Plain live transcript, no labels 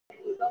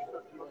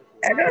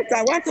Hello, sir.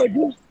 I want to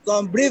do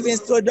some brief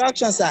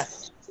introduction, sir.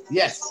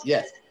 Yes,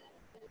 yes.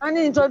 And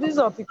introduce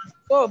of people.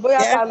 So, boya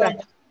Yes, kalo. sir.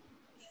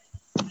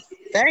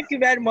 Thank you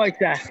very much,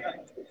 sir.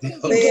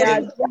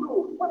 Okay.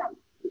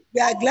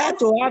 We are glad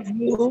to have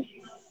you.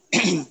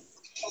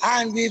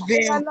 And we've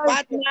been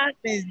partners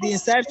since the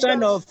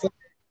inception of the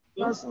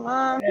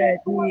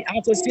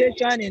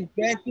association in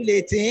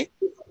 2018.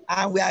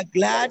 And we are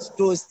glad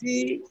to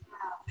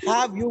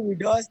have you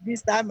with us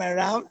this time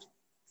around.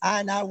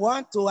 And I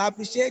want to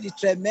appreciate the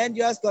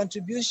tremendous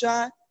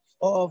contribution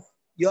of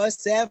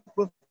yourself,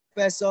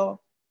 Professor.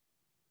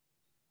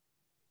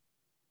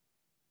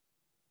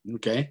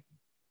 Okay.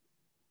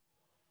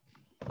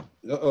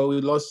 Uh-oh,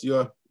 we lost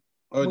your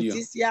audio.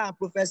 Mutisya and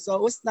Professor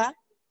Osler.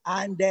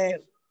 And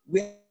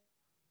we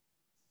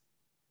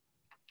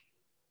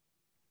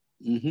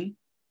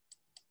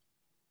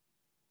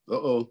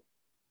Uh-oh.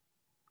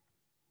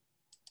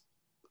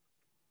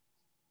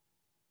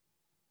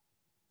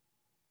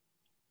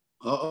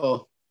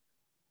 Uh-oh.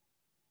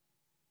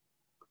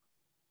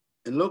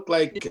 It looked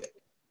like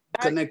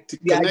we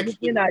are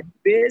looking at the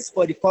base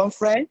for the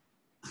conference.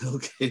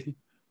 Okay.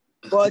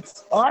 But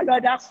all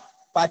other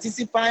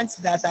participants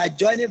that are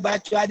joining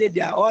virtually,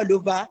 they are all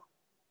over.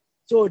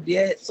 So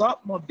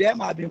some of them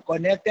have been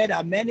connected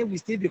and many will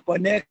still be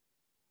connected.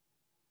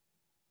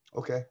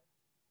 Okay.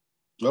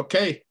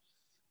 Okay.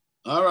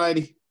 All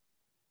righty.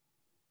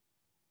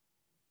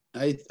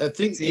 I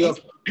think we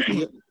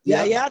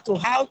are here to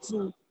how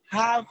to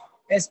have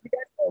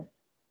experience of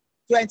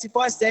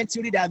 21st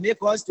century that make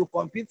us to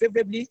compete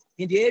favorably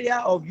in the area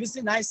of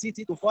using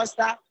ICT to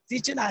foster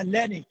teaching and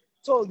learning.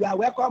 So you are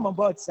welcome on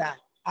board, sir.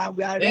 And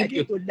we are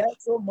ready to learn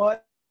so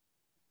much.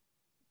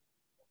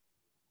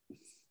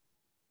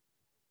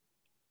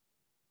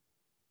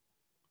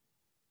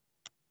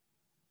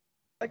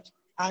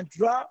 And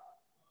draw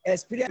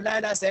experience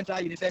at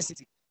Central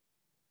University.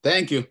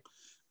 Thank you.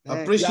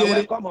 Appreciate you are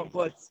it. welcome on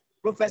board.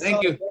 Professor,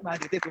 thank you.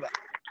 Thank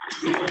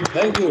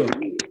you.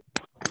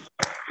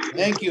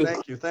 Thank you.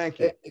 Thank you. Thank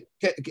you.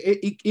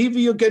 If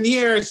you can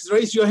hear us,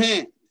 raise your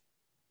hand.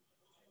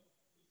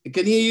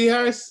 Can you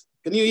hear us?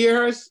 Can you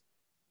hear us?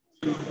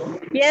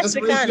 Yes,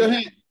 we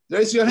can.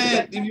 Raise your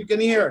hand if you can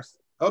hear us.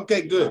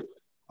 Okay, good.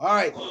 All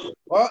right.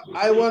 Well,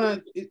 I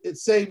want to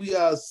say we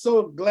are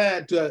so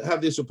glad to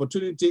have this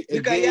opportunity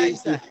again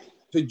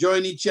to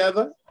join each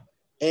other.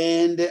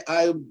 And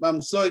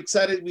I'm so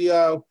excited. We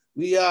are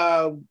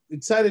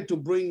excited to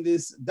bring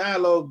this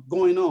dialogue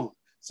going on.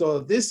 So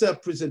this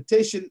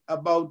presentation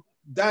about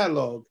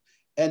dialogue,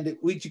 and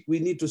which we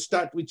need to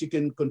start, which you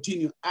can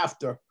continue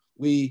after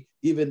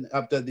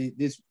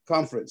this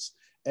conference,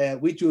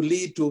 which will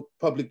lead to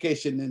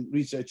publication and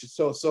research.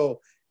 So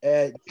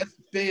just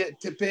pay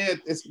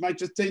as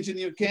much attention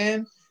you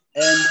can,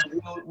 and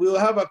we'll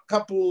have a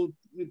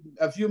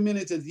few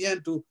minutes at the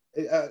end to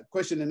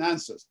question and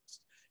answers.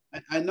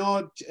 I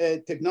know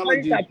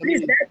technology.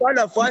 Please let all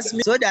of us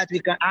so that we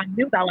can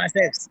unmute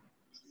ourselves.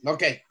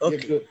 Okay.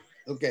 Good.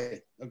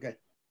 Okay.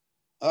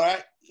 All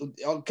right.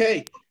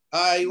 Okay.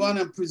 I want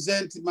to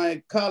present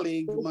my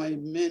colleague, my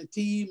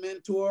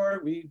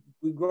mentor. We've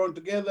grown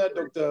together,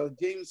 Dr.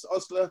 James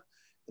Osler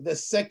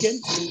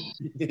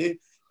II,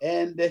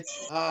 and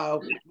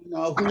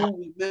who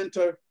we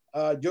mentor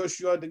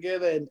Joshua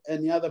together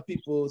and the other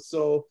people.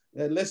 So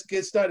let's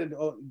get started,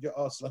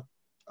 Osler.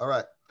 All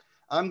right.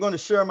 I'm going to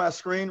share my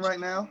screen right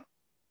now.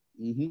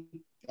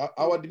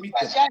 Our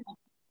Dimitri.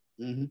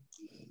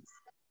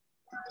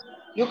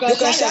 You can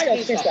share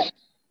your screen.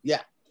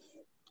 Yeah.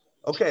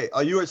 Okay.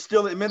 Are you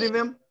still admitting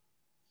them?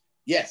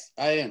 Yes,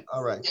 I am.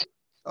 All right.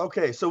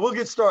 Okay. So we'll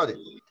get started.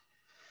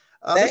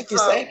 Thank you.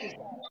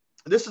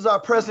 This is our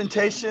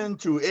presentation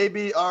to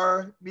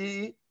ABRBAP,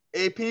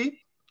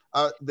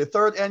 the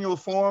third annual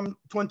forum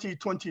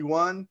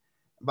 2021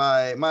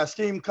 by my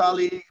esteemed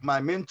colleague, my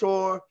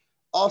mentor,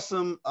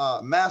 awesome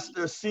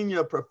master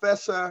senior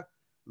professor,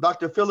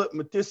 Dr. Philliph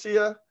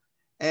Mutisya,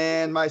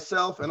 and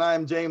myself, and I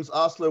am James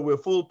Osler. We're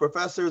full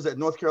professors at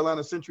North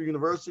Carolina Central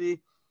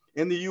University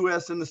in the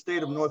US in the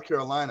state of North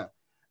Carolina.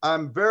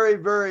 I'm very,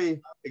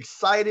 very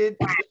excited.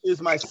 This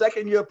is my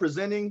second year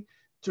presenting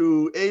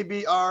to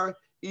ABREAP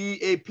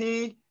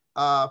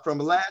from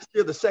last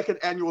year, the second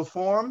annual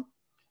forum.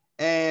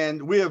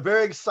 And we are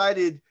very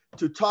excited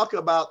to talk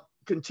about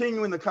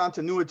continuing the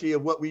continuity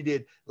of what we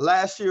did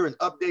last year and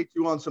update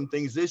you on some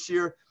things this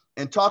year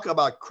and talk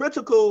about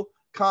critical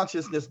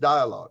consciousness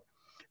dialogue.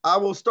 I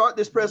will start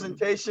this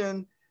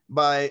presentation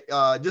by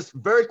just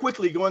very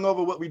quickly going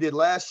over what we did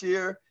last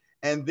year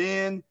and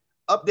then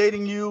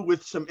updating you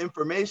with some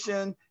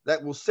information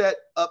that will set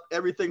up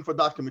everything for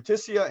Dr.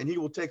 Mutisya, and he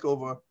will take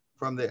over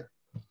from there.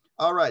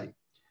 All righty.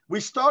 We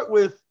start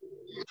with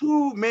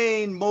two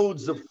main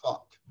modes of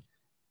thought.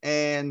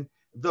 And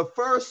the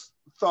first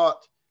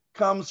thought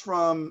comes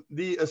from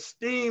the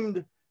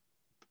esteemed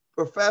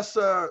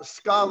professor,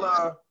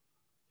 scholar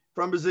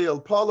from Brazil,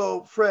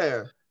 Paulo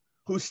Freire,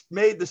 who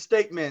made the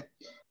statement,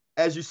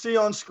 as you see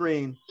on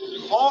screen,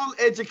 all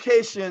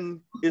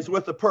education is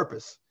with a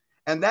purpose.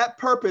 And that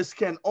purpose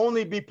can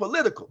only be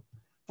political.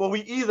 For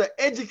we either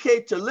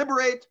educate to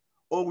liberate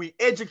or we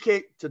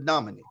educate to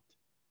dominate.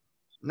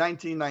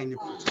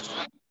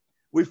 1994.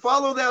 We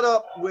follow that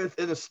up with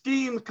an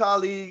esteemed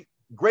colleague,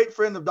 great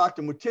friend of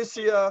Dr.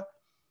 Mutisya,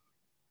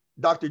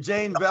 Dr.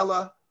 Jane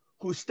Vella,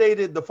 who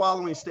stated the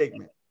following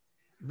statement.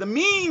 The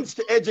means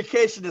to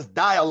education is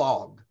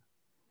dialogue.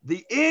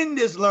 The end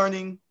is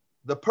learning.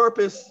 The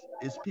purpose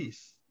is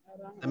peace.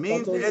 The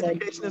means to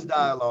education is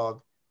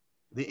dialogue.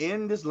 The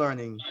end is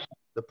learning.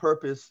 The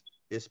purpose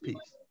is peace.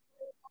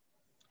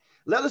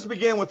 Let us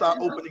begin with our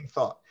opening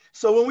thought.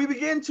 So when we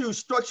begin to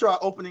structure our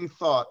opening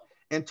thought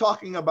and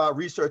talking about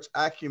research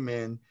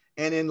acumen,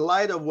 and in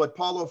light of what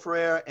Paulo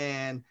Freire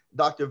and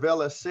Dr.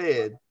 Vella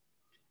said,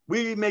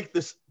 we make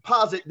this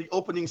posit the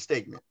opening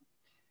statement.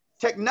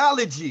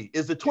 Technology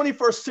is the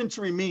 21st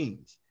century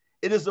means.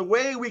 It is the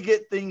way we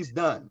get things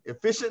done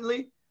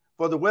efficiently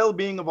for the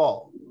well-being of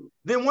all.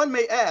 Then one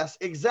may ask,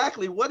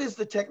 exactly what is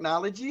the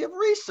technology of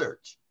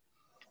research?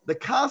 The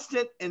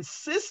constant,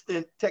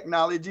 insistent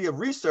technology of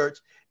research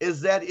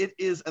is that it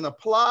is an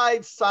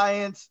applied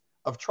science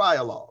of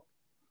trialogue.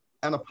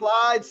 An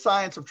applied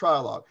science of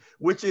trialogue,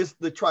 which is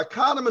the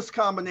trichotomous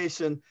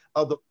combination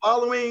of the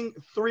following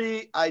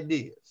three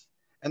ideas.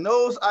 And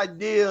those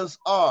ideas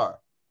are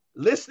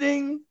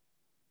listening,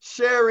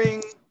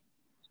 sharing,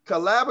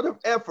 collaborative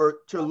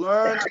effort to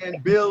learn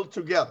and build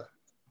together.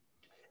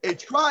 A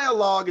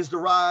trialogue is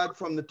derived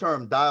from the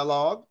term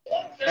dialogue,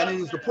 and it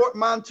is the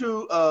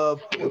portmanteau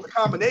of the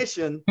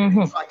combination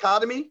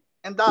trichotomy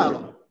and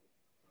dialogue.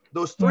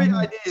 Those three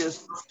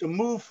ideas to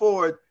move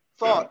forward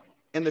thought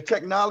in the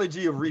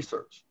technology of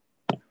research.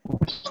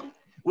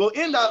 We'll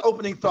end our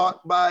opening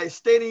thought by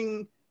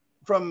stating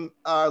from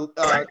our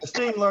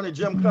esteemed learner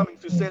Jim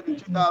Cummings, who said in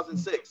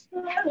 2006,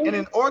 in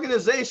an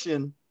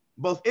organization,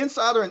 both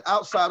insider and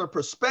outsider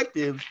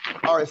perspectives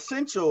are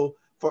essential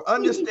for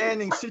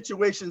understanding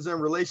situations and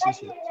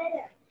relationships.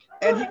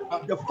 And he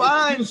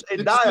defines a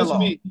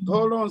dialogue. Excuse me,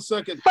 hold on a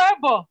second.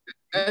 Purple.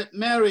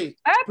 Mary,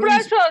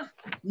 please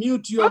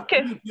mute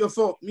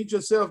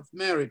yourself,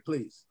 Mary,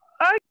 please.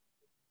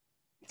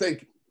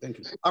 Thank you, thank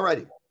you. All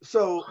righty,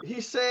 so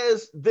he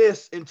says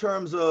this in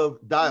terms of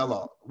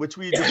dialogue, which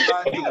we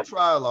define in the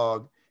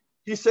trialogue.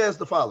 He says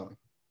the following.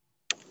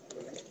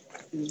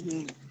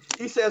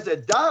 He says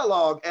that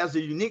dialogue as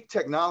a unique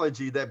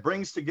technology that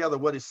brings together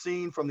what is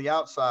seen from the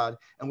outside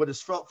and what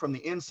is felt from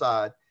the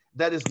inside,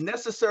 that is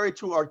necessary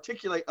to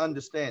articulate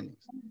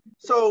understandings.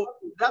 So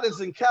that is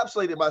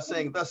encapsulated by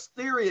saying, thus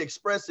theory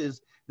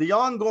expresses the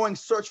ongoing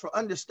search for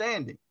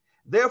understanding.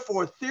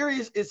 Therefore, theory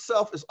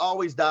itself is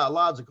always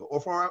dialogical, or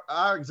for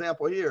our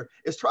example here,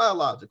 is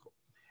trialogical.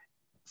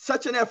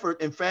 Such an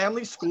effort in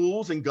families,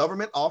 schools, and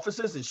government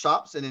offices, and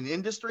shops, and in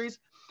industries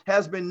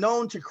has been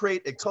known to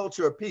create a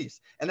culture of peace.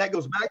 And that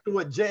goes back to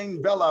what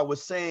Jane Vella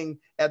was saying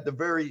at the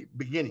very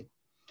beginning.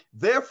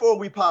 Therefore,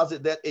 we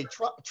posit that a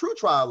true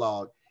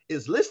trialogue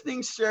is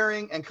listening,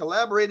 sharing, and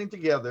collaborating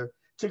together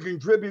to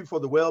contribute for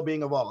the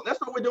well-being of all. And that's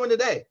what we're doing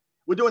today.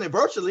 We're doing it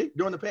virtually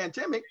during the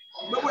pandemic,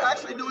 but we're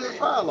actually doing a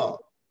trialogue.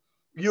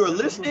 You're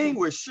listening,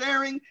 we're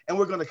sharing, and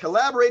we're going to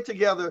collaborate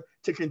together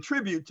to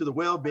contribute to the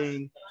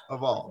well-being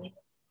of all.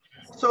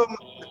 So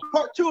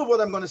part two of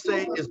what I'm going to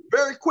say is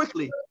very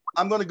quickly,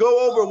 I'm going to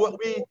go over what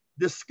we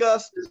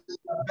discussed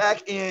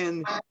back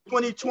in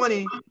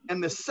 2020 in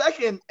the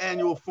second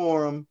annual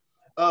forum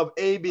of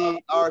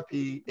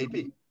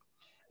ReAP.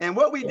 And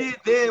what we did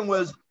then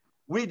was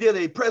we did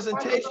a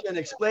presentation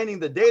explaining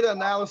the data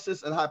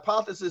analysis and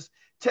hypothesis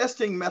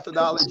testing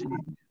methodology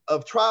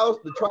of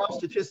the trial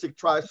statistic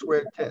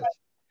tri-squared test.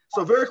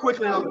 So very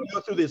quickly, I'm going to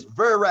go through this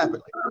very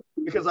rapidly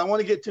because I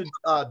want to get to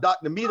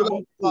Dr. Mita,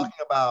 what we're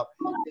talking about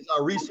is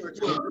our research,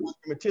 and Dr.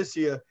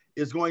 Mutisya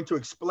is going to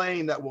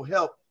explain that will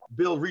help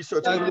build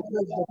research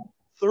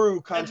through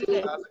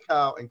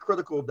Conscientização and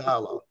critical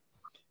dialogue.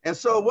 And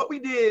so what we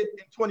did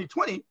in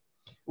 2020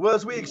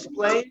 was we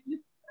explained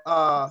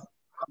the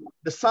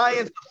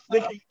science of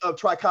thinking of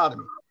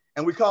trichotomy,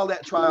 and we call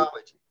that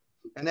triology.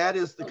 And that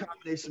is the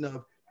combination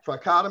of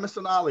trichotomous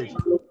analogy,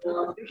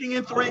 thinking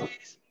in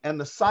threes, and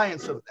the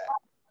science of that.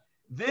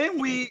 Then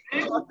we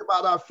talked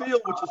about our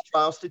field, which is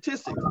trial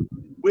statistics,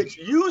 which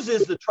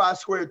uses the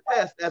tri-squared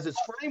test as its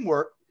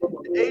framework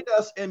to aid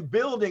us in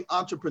building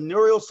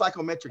entrepreneurial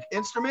psychometric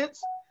instruments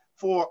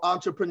for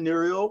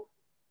entrepreneurial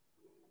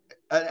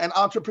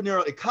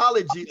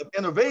ecology of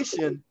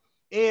innovation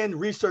in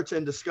research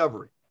and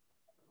discovery.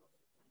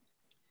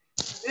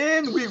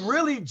 Then we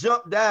really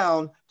jumped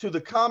down to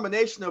the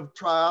combination of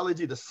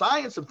triology, the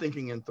science of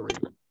thinking in three,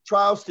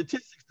 trial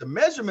statistics, the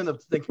measurement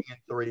of thinking in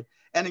three,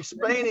 and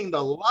explaining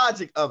the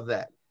logic of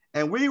that.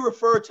 And we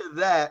refer to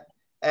that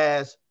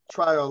as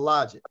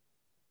triologic.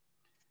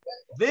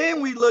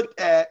 Then we looked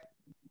at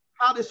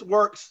how this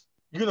works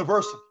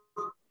universally.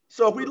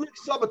 So if we look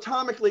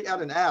subatomically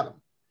at an atom,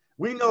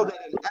 we know that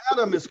an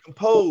atom is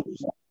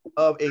composed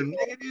of a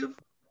negative,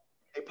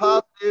 a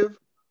positive,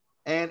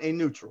 and a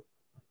neutral.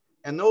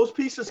 And those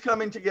pieces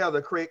coming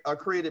together are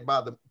created by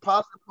the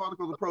positive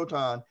particle, the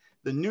proton,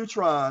 the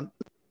neutron,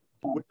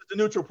 which is the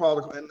neutral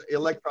particle, and the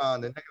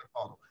electron, the negative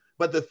particle.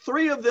 but the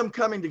three of them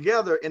coming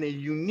together in a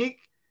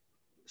unique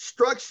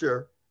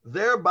structure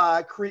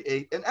thereby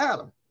create an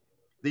atom.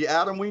 The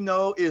atom we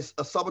know is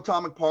a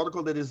subatomic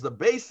particle that is the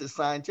basis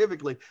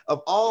scientifically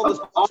of all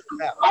the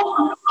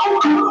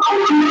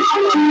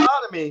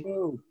dichotomy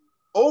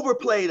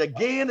overplayed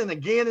again and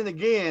again and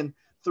again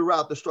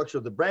throughout the structure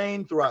of the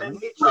brain, throughout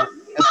nature,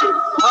 and so we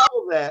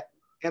model that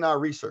in our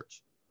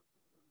research.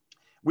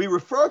 We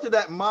refer to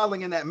that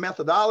modeling and that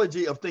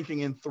methodology of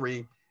thinking in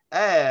three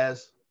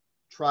as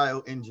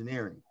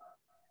trioengineering.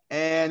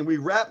 And we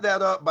wrap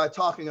that up by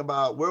talking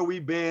about where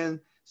we've been,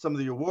 some of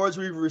the awards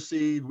we've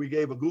received. We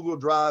gave a Google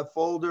Drive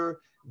folder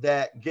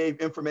that gave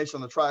information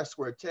on the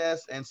tri-square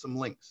test and some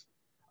links.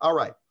 All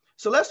right,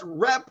 so let's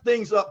wrap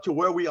things up to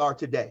where we are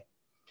today.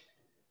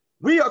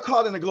 We are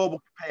caught in a global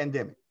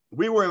pandemic.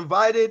 We were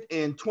invited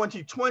in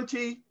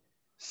 2020,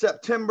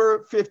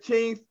 September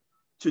 15th,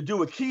 to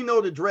do a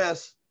keynote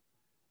address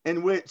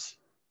in which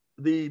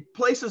the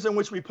places in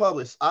which we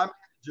publish, our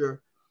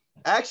manager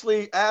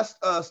actually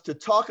asked us to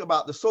talk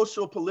about the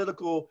social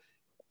political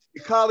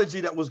ecology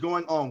that was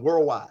going on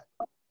worldwide.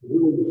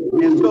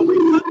 And so we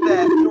took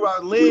that through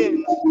our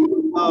lens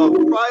of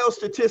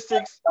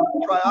triostatistics,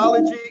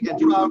 triology, and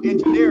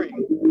trioengineering,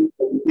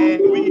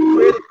 and we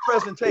created a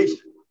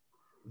presentation.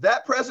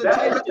 That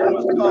presentation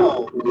was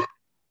called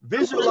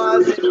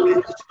Visualizing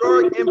the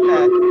Historic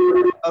Impact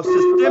of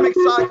Systemic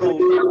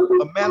Cycles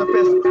of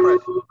Manifest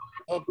Expression.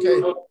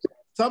 Okay.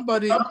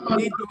 Somebody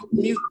need to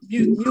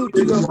mute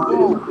your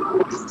phone. Go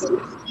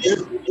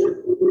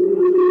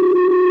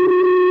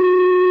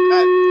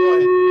ahead.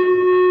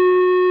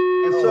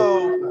 And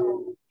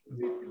so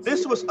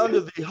this was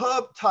under the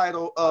hub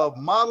title of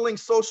Modeling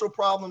Social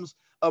Problems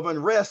of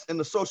Unrest in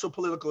the Social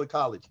Political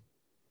Ecology.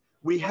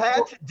 We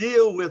had to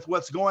deal with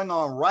what's going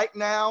on right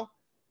now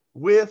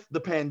with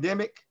the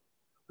pandemic,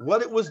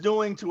 what it was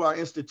doing to our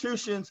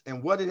institutions,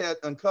 and what it had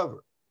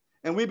uncovered.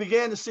 And we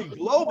began to see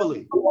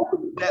globally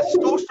that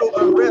social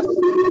unrest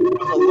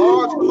was a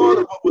large part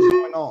of what was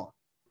going on.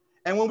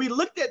 And when we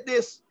looked at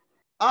this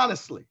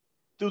honestly,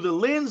 through the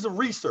lens of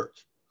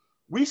research,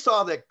 we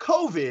saw that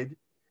COVID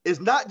is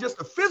not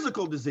just a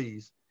physical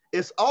disease,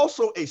 it's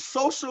also a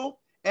social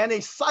and a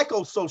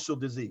psychosocial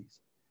disease.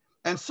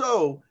 And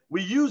so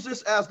we use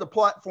this as the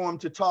platform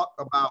to talk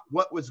about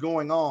what was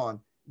going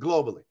on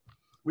globally.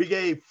 We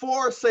gave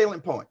 4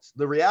 salient points: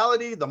 the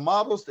reality, the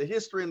models, the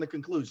history, and the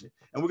conclusion.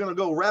 And we're going to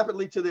go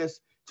rapidly to this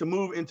to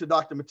move into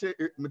Dr.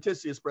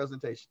 Mutisya's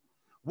presentation.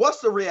 What's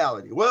the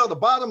reality? Well, the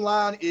bottom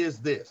line is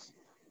this.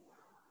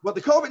 What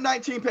the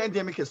COVID-19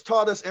 pandemic has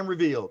taught us and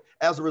revealed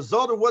as a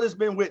result of what has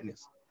been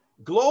witnessed,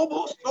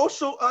 global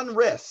social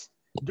unrest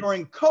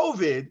during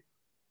COVID,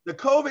 the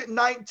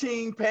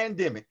COVID-19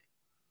 pandemic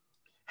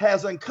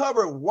has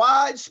uncovered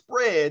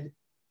widespread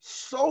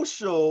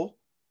social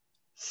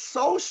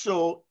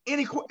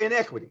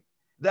inequity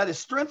that is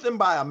strengthened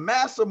by a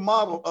massive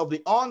model of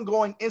the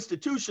ongoing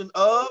institution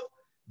of,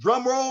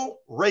 drumroll,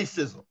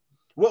 racism.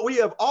 What we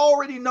have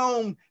already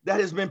known that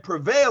has been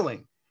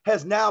prevailing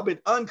has now been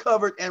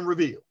uncovered and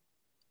revealed.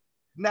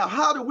 Now,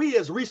 how do we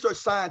as research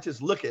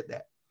scientists look at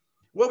that?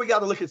 Well, we got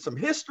to look at some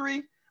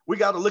history. We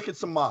got to look at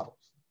some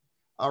models.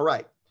 All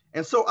right.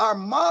 And so our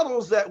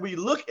models that we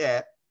look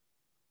at,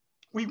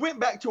 we went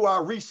back to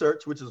our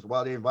research, which is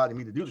why they invited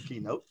me to do the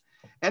keynote.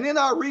 And in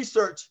our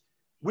research,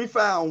 we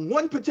found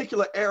one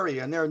particular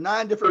area, and there are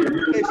 9 different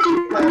applications.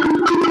 But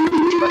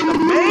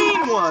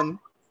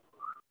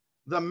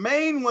the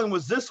main one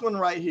was this one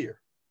right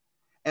here.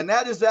 And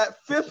that is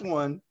that 5th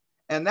one.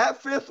 And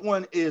that 5th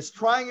one is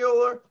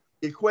triangular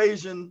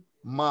equation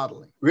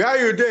modeling. Where are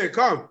you there?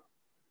 Come.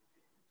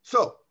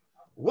 So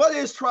what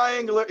is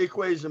triangular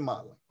equation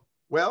modeling?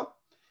 Well,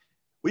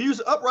 we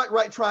use upright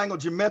right triangle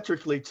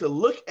geometrically to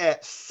look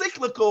at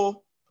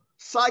cyclical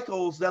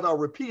cycles that are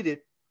repeated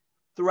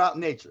throughout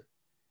nature.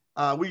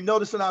 We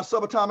notice in our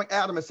subatomic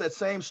atom, it's that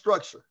same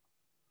structure.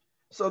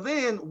 So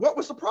then what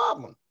was the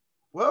problem?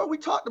 Well, we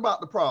talked about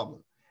the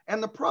problem.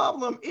 And the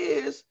problem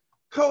is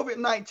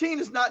COVID-19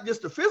 is not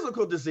just a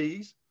physical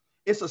disease,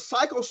 it's a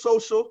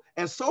psychosocial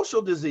and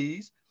social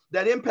disease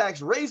that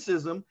impacts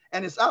racism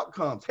and its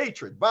outcomes: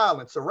 hatred,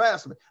 violence,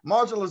 harassment,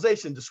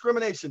 marginalization,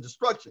 discrimination,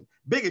 destruction,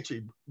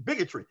 bigotry,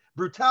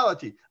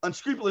 brutality,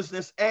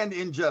 unscrupulousness, and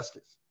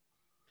injustice.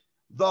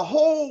 The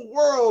whole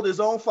world is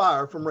on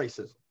fire from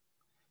racism.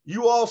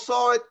 You all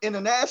saw it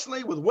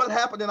internationally with what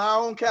happened in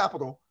our own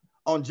capital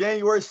on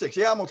January 6th.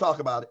 Yeah, I'm gonna talk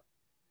about it,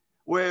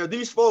 where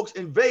these folks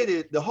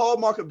invaded the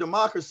hallmark of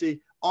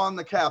democracy on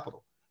the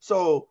Capitol.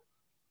 So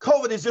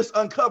COVID has just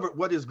uncovered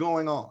what is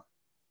going on.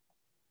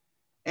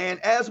 And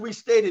as we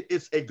stated,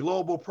 it's a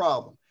global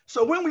problem.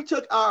 So when we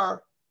took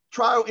our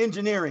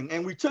trioengineering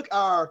and we took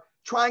our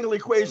triangle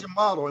equation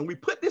model and we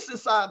put this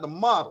inside the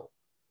model,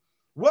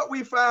 what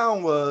we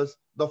found was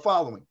the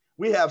following.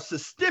 We have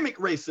systemic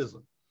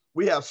racism,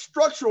 we have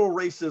structural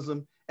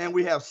racism, and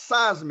we have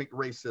seismic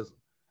racism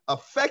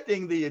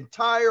affecting the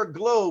entire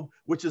globe,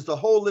 which is the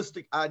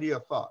holistic idea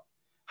of thought.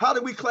 How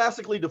do we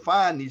classically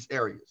define these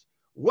areas?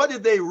 What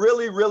did they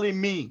really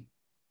mean?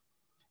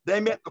 They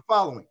meant the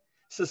following: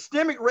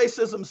 Systemic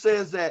racism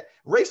says that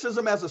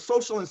racism as a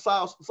social and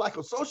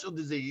psychosocial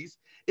disease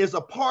is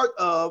a part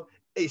of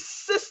a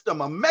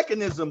system, a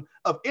mechanism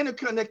of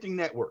interconnecting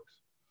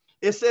networks.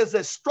 It says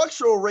that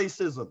structural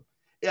racism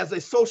as a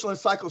social and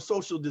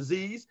psychosocial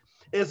disease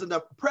is an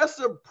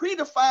oppressive,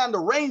 predefined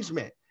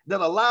arrangement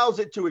that allows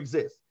it to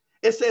exist.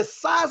 It says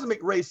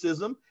seismic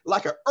racism,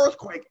 like an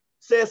earthquake,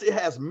 says it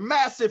has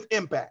massive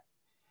impact.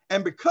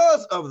 And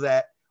because of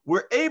that,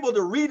 we're able to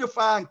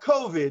redefine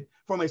COVID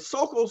from a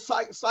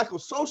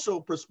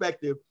psychosocial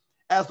perspective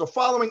as the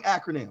following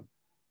acronym.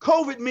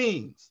 COVID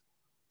means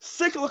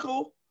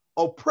cyclical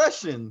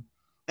oppression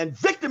and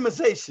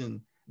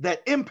victimization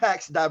that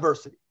impacts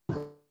diversity.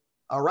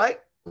 All right?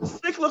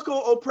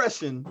 Cyclical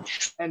oppression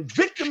and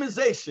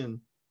victimization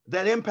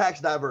that impacts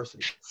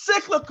diversity.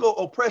 Cyclical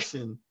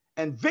oppression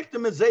and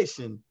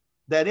victimization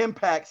that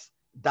impacts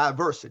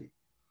diversity.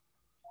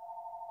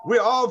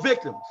 We're all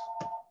victims.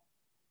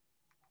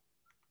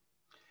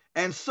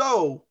 And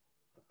so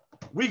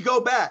we go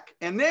back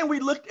and then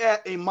we looked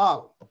at a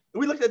model.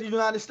 We looked at the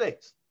United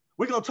States.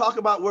 We're going to talk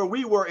about where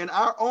we were in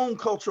our own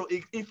cultural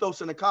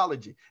ethos and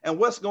ecology and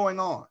what's going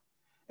on.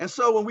 And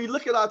so when we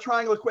look at our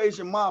triangle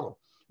equation model,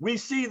 we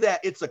see that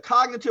it's a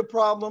cognitive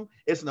problem,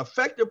 it's an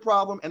affective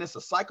problem, and it's a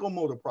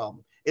psychomotor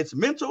problem. It's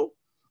mental,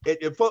 it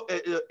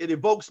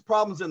evokes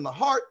problems in the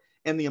heart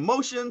and the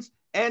emotions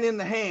and in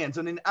the hands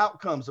and in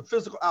outcomes, the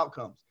physical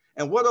outcomes.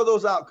 And what are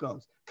those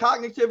outcomes?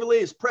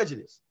 Cognitively is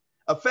prejudice.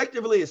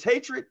 Effectively is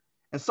hatred,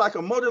 and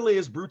psychomotorly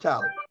is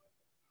brutality.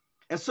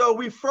 And so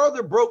we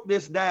further broke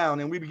this down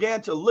and we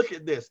began to look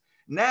at this.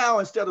 Now,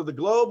 instead of the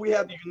globe, we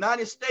have the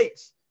United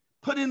States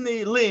put in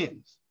the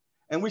lens.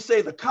 And we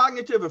say the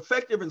cognitive,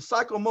 affective, and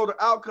psychomotor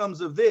outcomes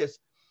of this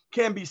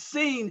can be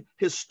seen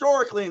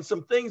historically in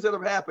some things that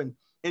have happened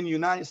in the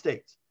United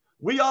States.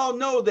 We all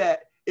know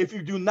that if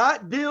you do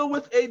not deal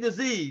with a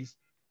disease,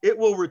 it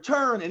will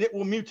return and it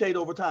will mutate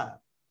over time.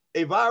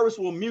 A virus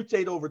will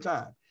mutate over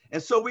time.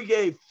 And so we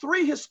gave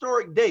 3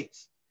 historic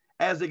dates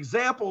as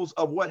examples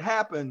of what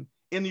happened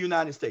in the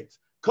United States.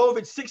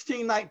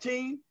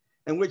 COVID-16-19,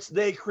 in which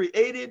they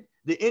created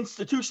the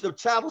institution of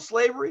chattel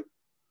slavery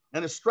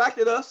and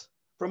extracted us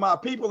from our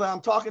people that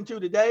I'm talking to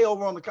today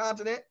over on the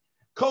continent.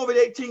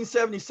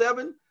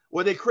 COVID-1877,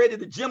 where they created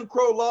the Jim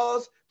Crow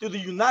laws through the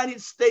United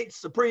States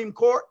Supreme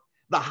Court,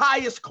 the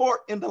highest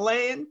court in the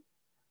land,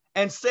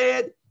 and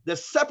said that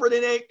separate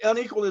and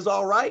unequal is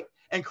all right,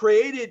 and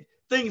created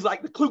things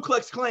like the Ku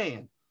Klux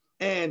Klan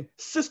and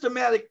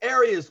systematic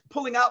areas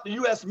pulling out the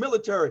US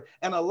military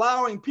and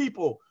allowing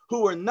people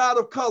who are not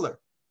of color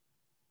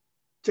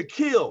to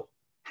kill,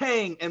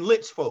 hang, and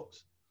lynch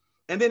folks.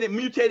 And then it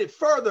mutated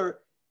further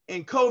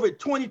in COVID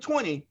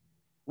 2020,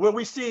 where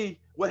we see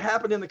what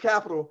happened in the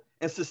Capitol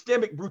and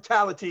systemic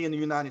brutality in the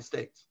United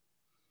States.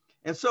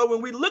 And so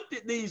when we looked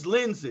at these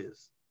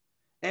lenses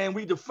and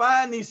we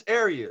defined these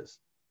areas,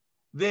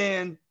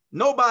 then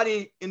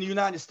nobody in the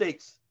United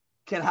States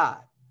can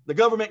hide. The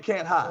government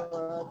can't hide.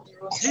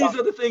 These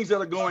are the things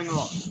that are going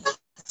on.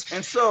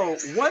 And so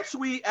once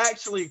we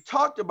actually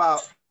talked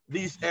about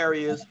these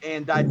areas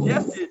and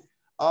digested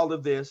all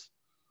of this,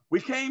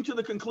 we came to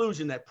the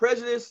conclusion that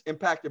prejudice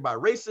impacted by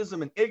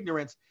racism and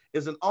ignorance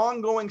is an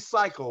ongoing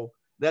cycle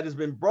that has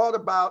been brought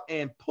about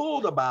and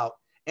pulled about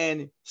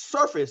and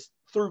surfaced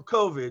through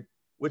COVID,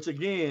 which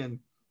again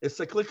is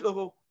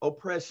cyclical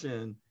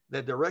oppression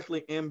that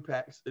directly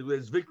impacts, it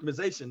is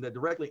victimization that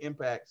directly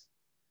impacts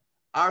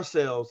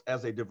ourselves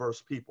as a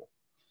diverse people.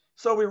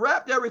 So we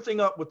wrapped everything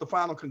up with the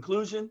final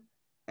conclusion,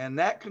 and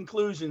that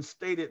conclusion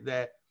stated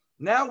that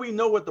now we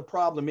know what the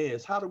problem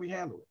is. How do we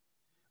handle it?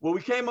 Well,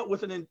 we came up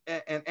with an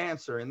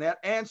answer, and that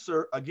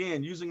answer,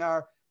 again, using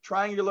our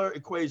triangular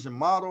equation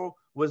model,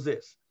 was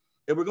this.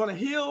 If we're going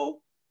to heal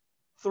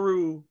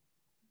through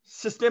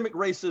systemic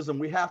racism,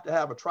 we have to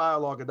have a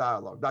trialogue, a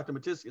dialogue. Dr.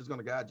 Mutisya is going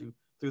to guide you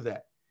through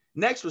that.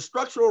 Next, with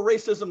structural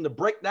racism, to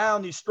break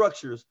down these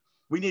structures,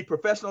 we need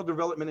professional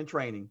development and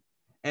training.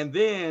 And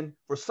then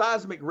for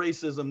seismic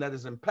racism that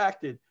is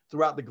impacted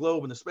throughout the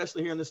globe, and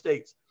especially here in the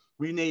States,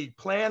 we need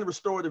planned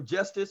restorative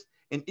justice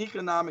and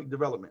economic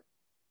development.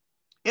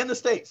 In the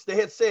States, they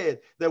had said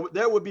that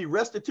there would be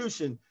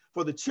restitution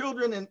for the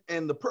children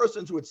and the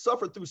persons who had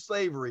suffered through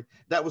slavery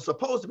that was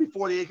supposed to be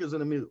 40 acres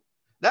and a mule.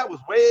 That was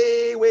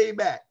way, way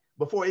back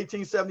before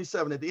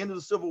 1877, at the end of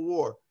the Civil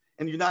War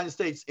in the United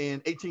States in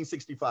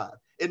 1865.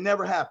 It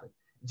never happened.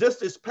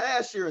 Just this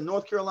past year in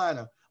North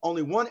Carolina,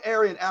 only one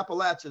area in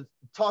Appalachia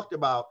talked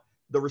about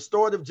the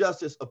restorative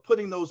justice of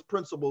putting those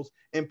principles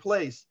in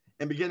place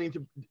and beginning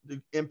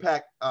to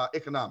impact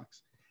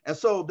economics. And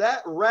so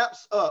that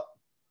wraps up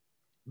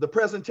the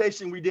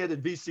presentation we did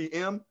at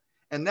VCM.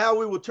 And now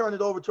we will turn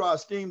it over to our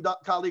esteemed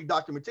colleague,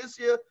 Dr.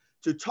 Mutisya,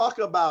 to talk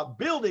about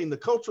building the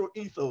cultural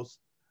ethos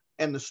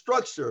and the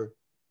structure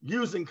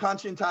using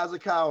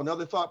Conscientização and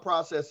other thought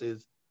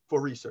processes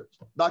for research.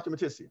 Dr.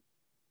 Mutisya.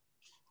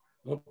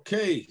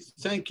 Okay,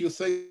 thank you,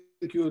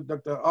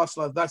 Dr.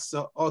 Osler. That's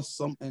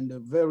awesome and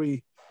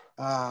very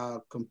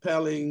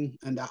compelling.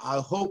 And I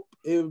hope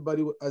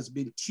everybody has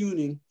been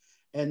tuning.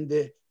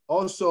 And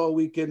also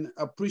we can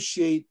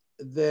appreciate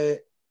the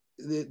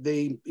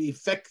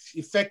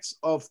effects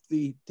of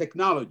the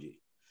technology.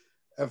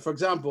 For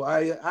example,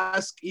 I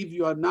ask if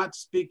you are not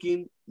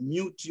speaking,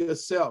 mute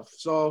yourself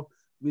so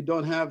we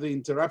don't have the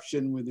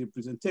interruption with the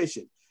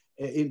presentation.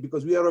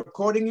 Because we are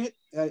recording it,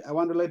 I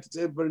want to let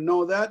everybody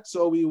know that.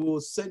 So we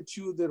will send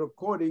you the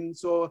recording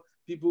so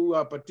people who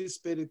are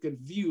participating can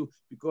view,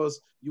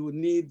 because you will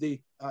need to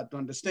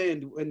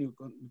understand when you,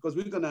 because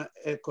we're gonna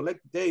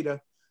collect data,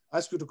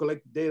 ask you to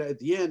collect data at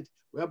the end,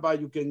 whereby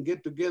you can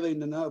get together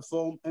in another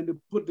form and to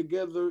put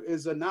together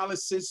as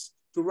analysis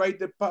to write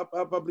the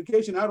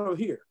publication out of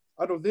here,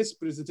 out of this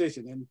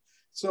presentation. And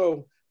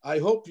so I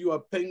hope you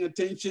are paying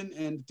attention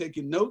and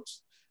taking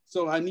notes.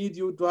 So I need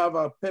you to have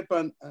a paper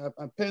and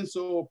a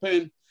pencil or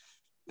pen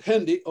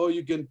handy, or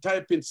you can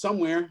type in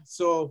somewhere.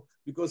 So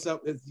because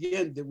at the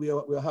end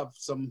we'll have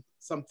some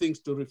things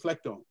to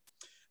reflect on.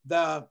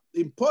 The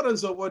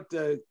importance of what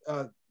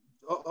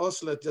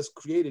Osler just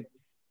created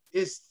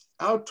is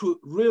how to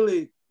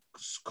really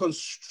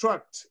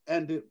construct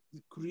and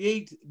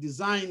create,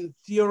 design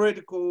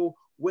theoretical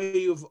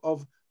way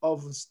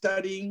of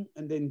studying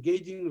and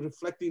engaging,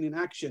 reflecting in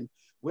action,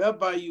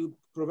 whereby you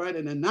provide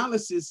an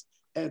analysis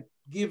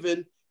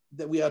given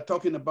that we are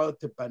talking about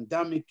the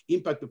pandemic,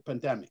 impact of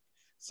pandemic.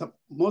 So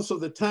most of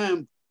the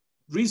time,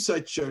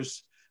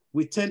 researchers,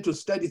 we tend to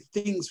study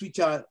things which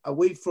are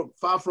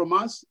far from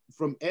us,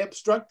 from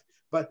abstract,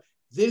 but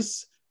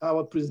this,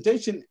 our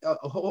presentation,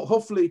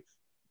 hopefully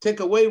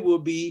takeaway will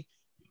be,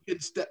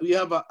 we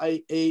have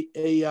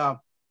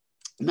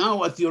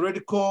now a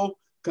theoretical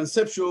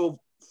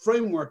conceptual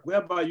framework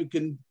whereby you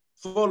can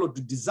follow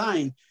to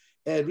design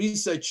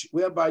research,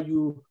 whereby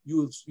you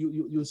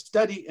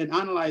study and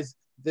analyze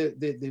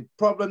the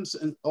problems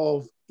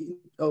of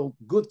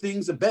good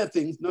things and bad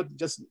things, not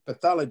just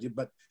pathology,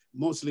 but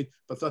mostly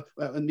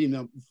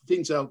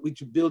things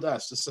which build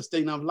us to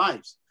sustain our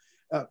lives,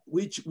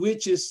 which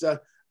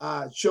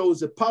shows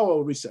the power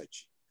of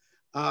research.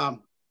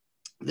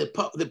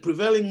 The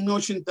prevailing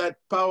notion that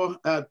power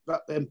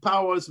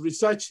empowers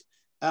research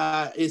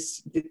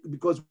is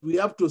because we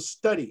have to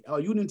study. Our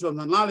unit of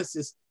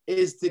analysis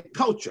is the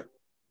culture,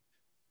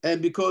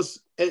 and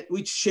because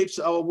which shapes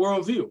our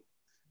worldview,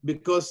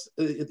 because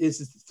it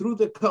is through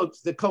the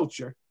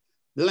culture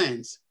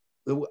lens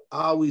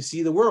how we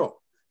see the world.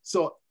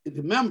 So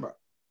remember,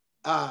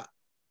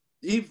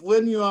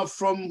 when you are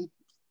from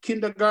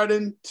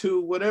kindergarten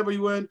to whatever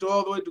you went to,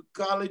 all the way to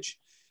college,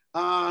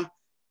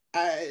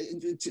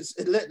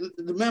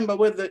 remember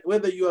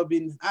whether you have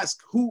been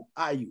asked, who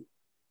are you?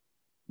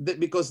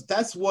 Because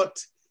that's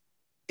what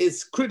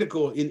is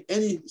critical in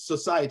any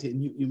society,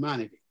 in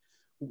humanity.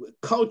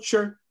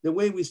 Culture, the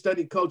way we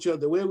study culture,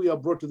 the way we are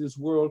brought to this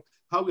world,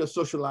 how we are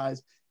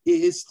socialized,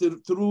 is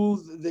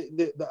through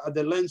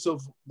the lens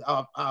of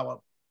our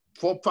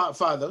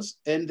forefathers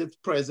and the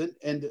present,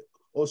 and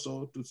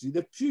also to see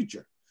the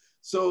future.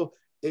 So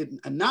an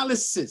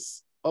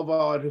analysis of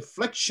our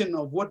reflection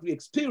of what we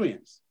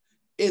experience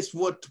is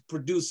what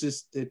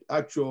produces the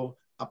actual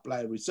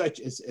applied research,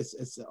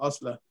 as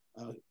Osler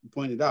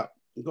pointed out.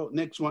 Go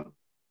next one.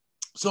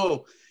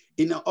 So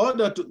in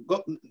order to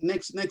go,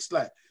 next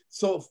slide.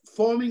 So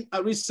forming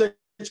a research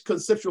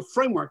conceptual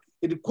framework,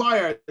 it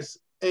requires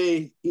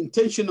a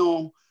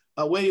intentional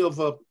way of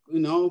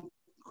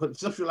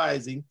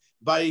conceptualizing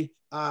by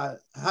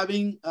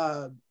having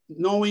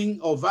knowing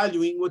or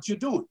valuing what you're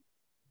doing,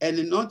 and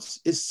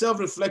it's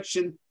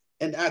self-reflection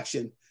and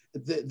action.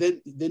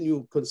 Then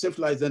you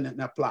conceptualize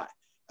and apply.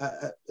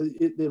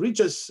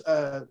 Richard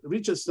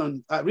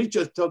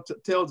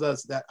tells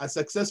us that a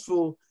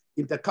successful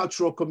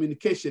intercultural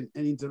communication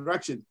and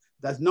interaction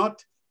does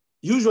not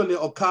usually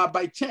occur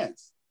by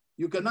chance.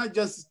 You cannot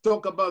just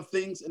talk about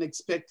things and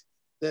expect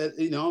that,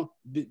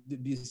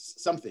 be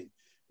something.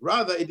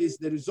 Rather, it is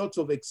the result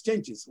of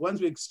exchanges.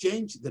 Once we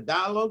exchange the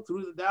dialogue,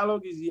 through the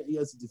dialogue, he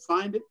has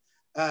defined it,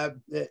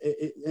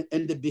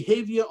 and the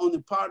behavior on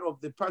the part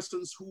of the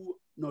persons who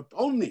not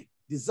only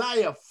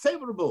desire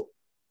favorable,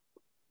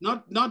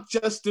 not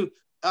just to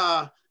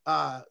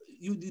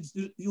you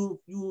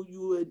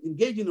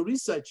engage in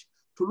research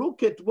to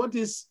look at what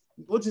is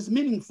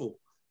meaningful,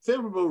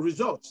 favorable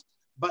results,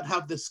 but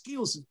have the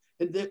skills,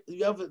 and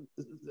you have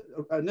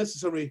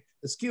necessary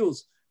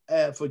skills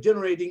for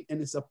generating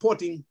and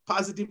supporting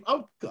positive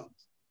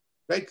outcomes.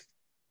 Like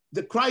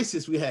the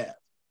crisis we have,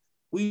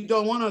 we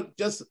don't want to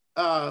just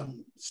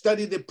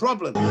study the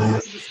problem. We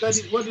have to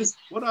study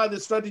what are the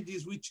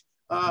strategies which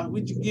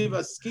give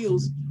us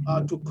skills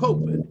to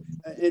cope and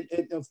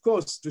of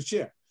course to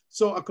share.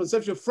 So a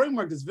conceptual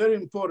framework is very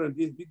important.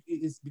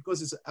 It's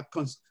because it's a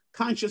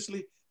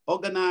consciously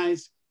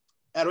organized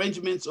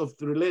arrangements of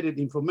the related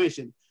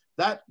information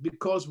that,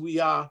 because we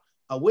are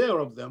aware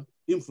of them,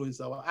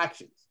 influence our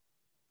actions.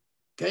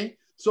 Okay,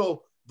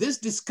 so this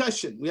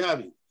discussion we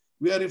are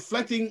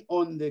reflecting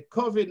on the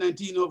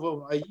COVID-19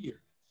 over a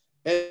year,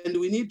 and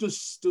we need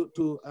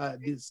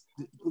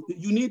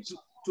you need to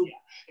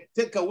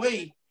take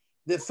away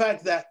the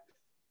fact that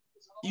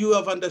you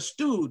have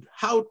understood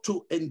how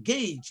to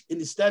engage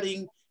in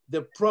studying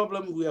the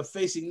problem we are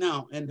facing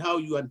now and how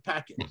you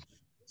unpack it.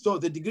 So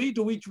the degree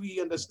to which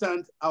we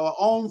understand our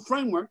own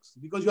frameworks,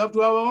 because you have to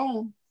have our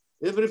own,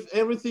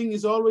 everything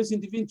is always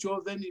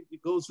individual, then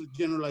it goes to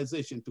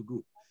generalization to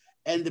group.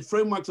 And the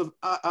frameworks of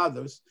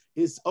others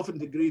is often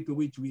the degree to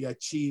which we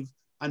achieve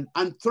an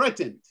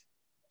unthreatened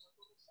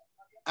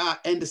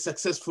and a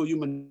successful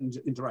human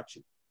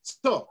interaction.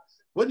 So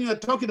when you are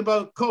talking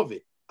about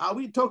COVID, are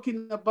we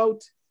talking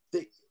about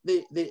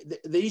the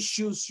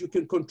issues you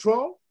can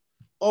control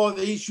or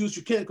the issues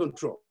you can't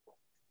control?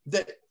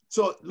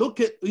 So look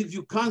at, if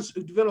you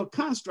develop a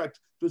construct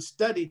to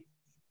study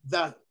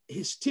the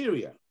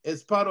hysteria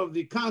as part of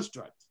the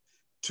construct,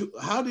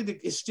 how did the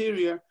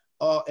hysteria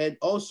and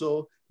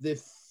also the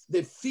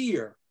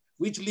fear,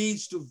 which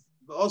leads to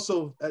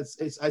also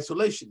as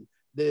isolation,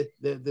 the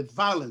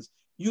violence.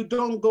 You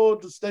don't go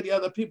to study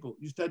other people,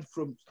 you study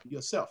from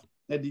yourself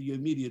and your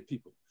immediate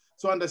people.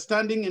 So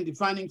understanding and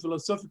defining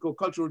philosophical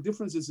cultural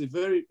differences is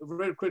very,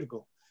 very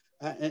critical.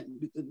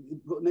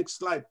 Next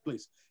slide,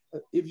 please.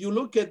 If you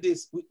look at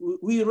this,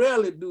 we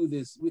rarely do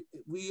this.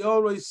 We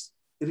always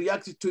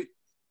react to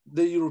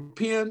the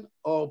European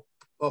or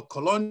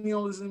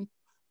colonialism,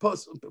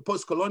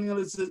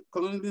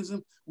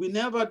 post-colonialism. We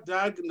never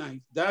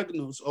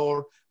diagnose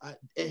or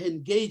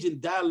engage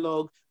in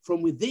dialogue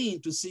from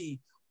within to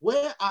see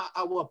where are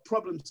our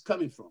problems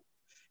coming from.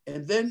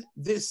 And then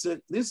this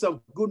is a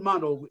good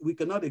model. We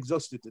cannot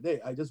exhaust it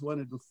today. I just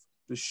wanted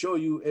to show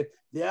you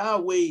there are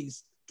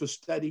ways to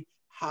study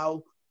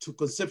how to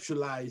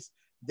conceptualize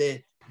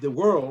the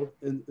world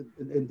and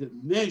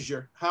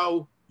measure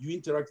how you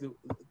interact with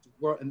the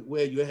world and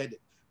where you're headed.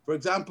 For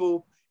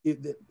example,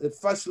 if the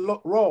first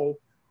role,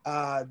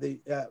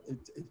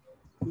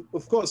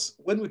 of course,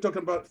 when we talk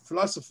about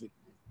philosophy,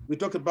 we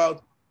talk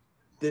about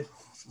the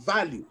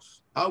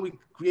values, how we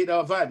create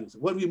our values,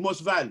 what we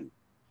most value.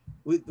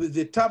 With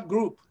the top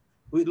group,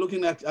 we're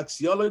looking at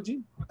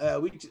axiology,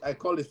 which I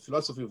call it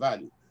philosophy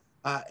value,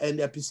 and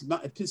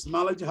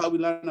epistemology, how we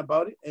learn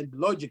about it, and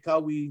logic, how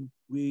we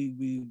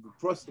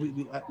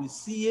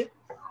see it.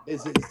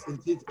 Is it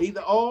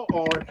either or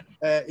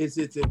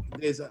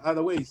there's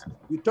other ways?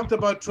 We talked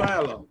about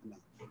trialogue.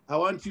 I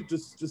want you to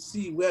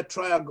see where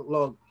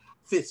trialogue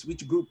fits,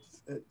 which group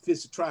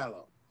fits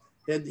trialogue.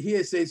 And here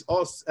it says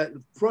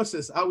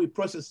process, how we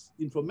process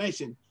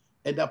information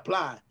and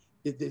apply.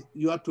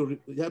 You have to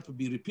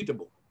be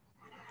repeatable,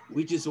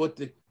 which is what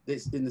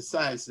in the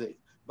science say.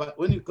 But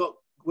when you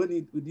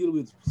deal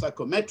with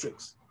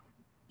psychometrics,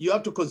 you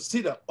have to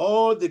consider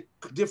all the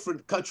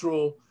different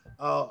cultural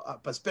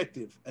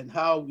perspective and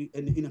how we,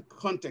 in a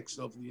context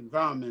of the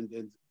environment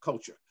and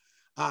culture.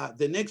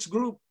 The next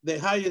group, the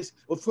highest,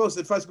 of course,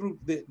 the first group,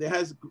 the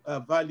highest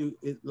value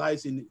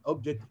lies in the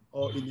object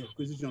or in the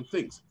acquisition of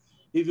things.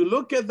 If you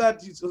look at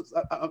that,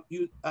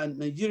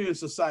 Nigerian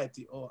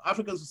society or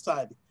African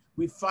society,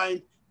 we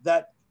find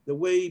that the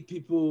way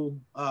people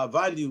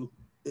value,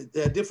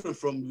 they're different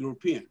from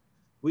European,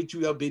 which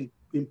we have been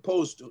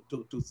imposed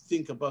to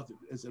think about it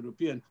as a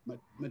European,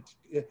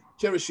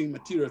 cherishing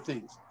material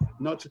things.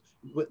 Not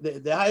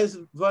the highest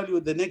value,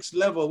 the next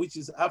level, which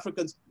is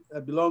Africans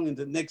belong in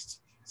the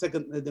next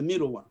the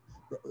middle one,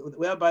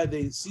 whereby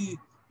they see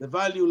the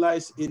value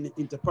lies in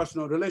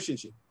interpersonal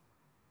relationship.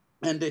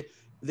 And the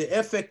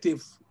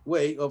effective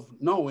way of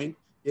knowing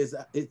is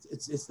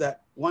it's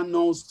that one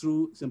knows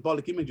through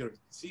symbolic imagery.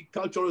 See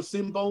cultural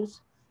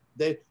symbols,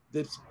 the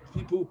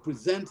people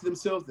present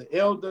themselves, the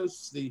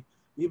elders,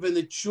 even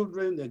the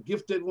children, the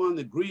gifted one,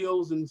 the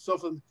griots and so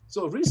forth.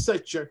 So a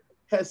researcher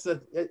has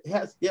to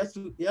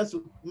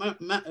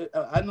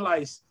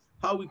analyze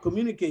how we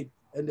communicate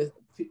and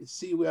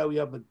see where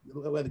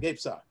the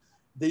gaps are.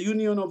 The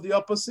union of the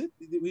opposite,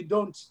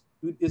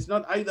 it's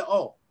not either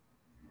or.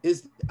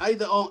 It's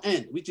either or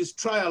and, which is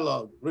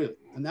trialogue, really.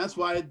 And that's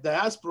why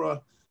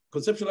diaspora,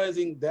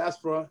 conceptualizing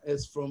diaspora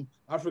as from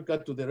Africa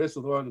to the rest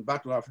of the world and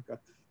back to Africa,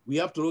 we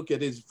have to look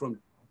at it from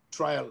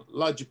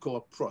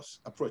trialogical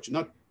approach,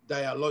 not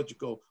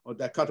dialogical or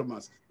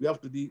dichotomous. We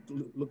have to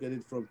look at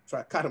it from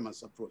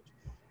trichotomous approach,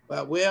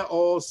 where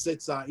all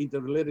sets are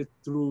interrelated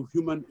through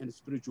human and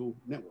spiritual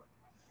network.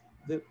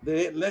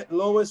 The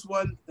lowest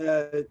one,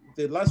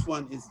 the last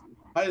one is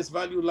highest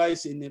value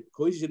lies in the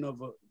cohesion of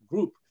a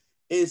group.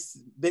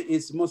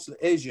 It's mostly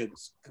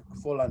Asians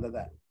fall under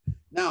that.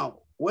 Now,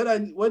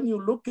 when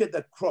you look at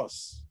the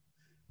cross,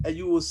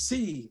 you will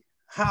see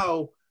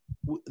how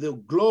the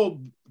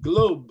globe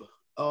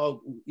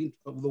of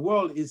the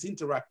world is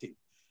interacting,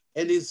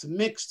 and it's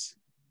mixed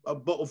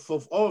of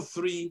all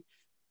three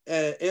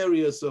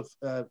areas of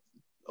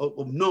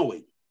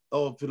knowing,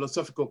 of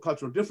philosophical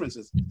cultural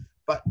differences.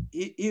 But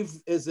if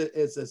as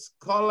a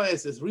scholar,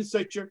 as a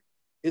researcher,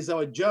 it's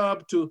our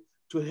job to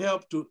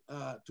help to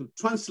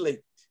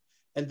translate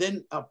and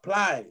then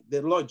apply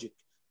the logic.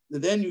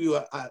 And then you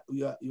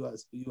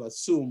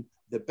assume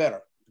the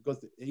better,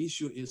 because the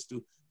issue is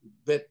to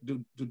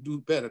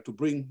do better, to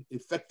bring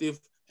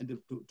effective and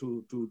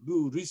to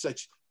do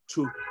research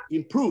to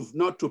improve,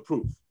 not to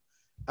prove.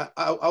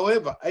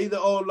 However, either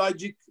all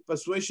logic,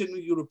 persuasion,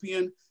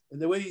 European,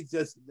 and the way it's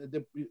just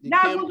the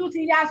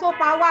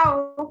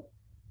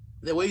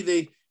way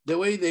the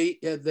way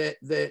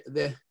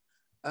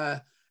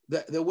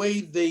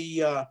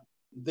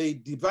they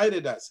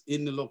divided us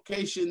in the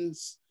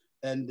locations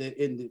and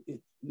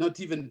not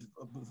even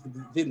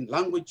in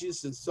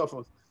languages and so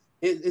forth.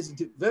 It's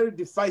very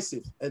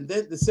divisive. And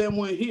then the same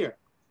way here,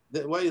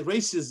 the way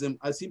racism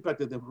has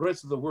impacted the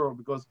rest of the world,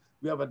 because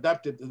we have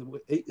adapted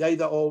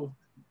either or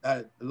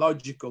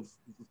logic of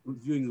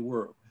viewing the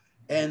world.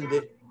 And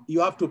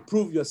you have to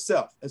prove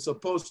yourself as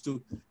opposed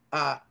to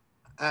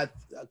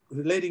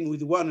relating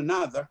with one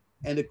another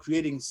and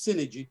creating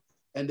synergy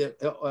and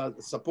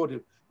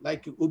supportive,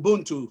 like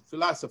Ubuntu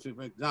philosophy,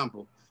 for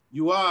example.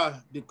 You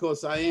are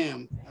because I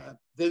am,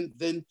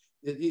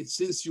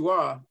 since you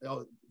are,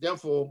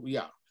 therefore we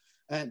are.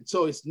 And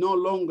so it's no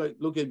longer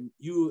look at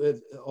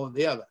you or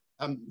the other,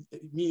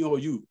 me or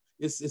you.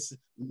 It's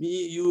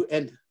me, you,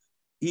 and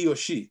he or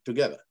she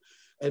together.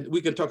 And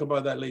we can talk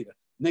about that later.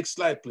 Next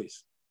slide,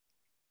 please.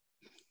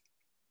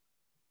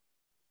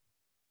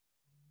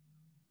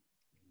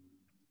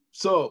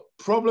 So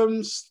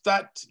problems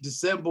that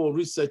disable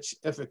research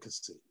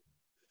efficacy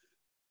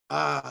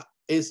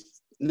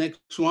is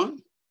next one,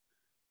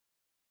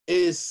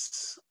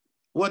 is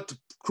what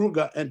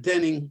Kruger and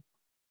Denning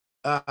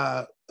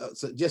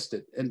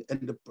suggested.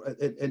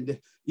 And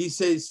he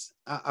says,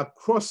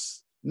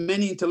 across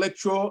many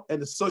intellectual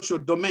and social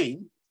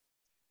domain,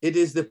 it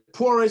is the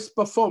poorest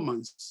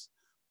performers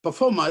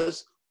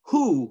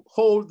who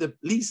hold the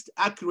least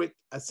accurate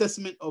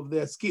assessment of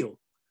their skill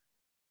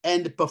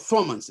and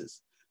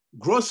performances,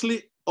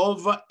 grossly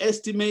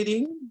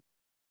overestimating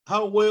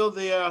how well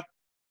their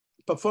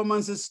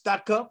performances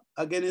stack up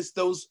against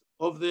those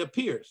of their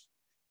peers.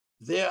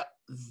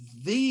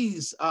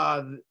 These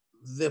are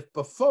the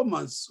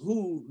performers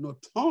who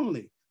not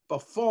only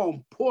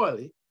perform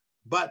poorly,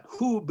 but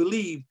who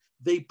believe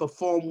they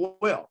perform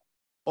well,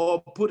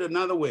 or put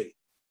another way,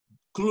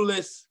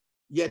 clueless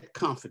yet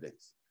confident.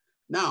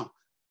 Now,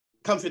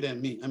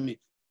 confident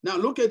now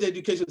look at the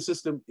education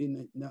system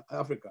in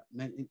Africa,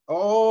 in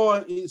all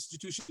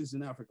institutions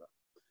in Africa.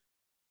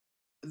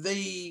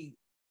 The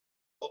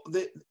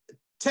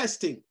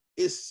testing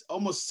is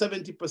almost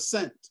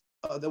 70%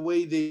 of the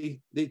way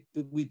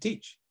we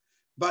teach.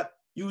 But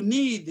you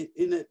need,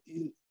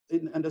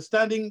 in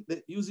understanding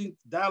that using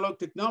dialogue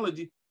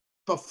technology,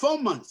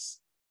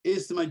 performance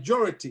is the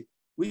majority,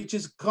 which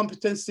is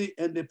competency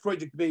and the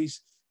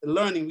project-based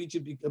learning, which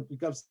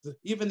becomes,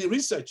 even in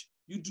research,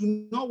 you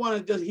do not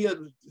want to just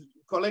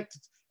collect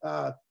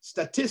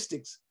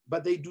statistics,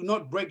 but they do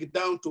not break it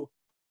down to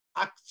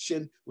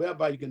action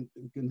whereby you can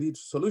lead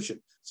to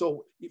solution.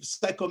 So if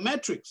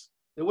psychometrics,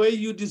 the way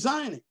you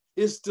design it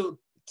is to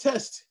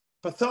test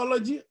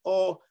pathology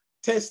or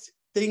test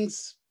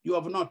things you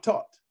have not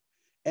taught.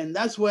 And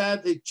that's where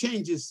the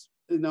changes,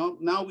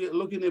 now we're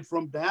looking at it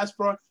from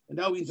diaspora, and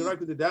now we interact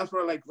with the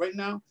diaspora. Like right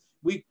now,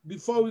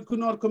 before we could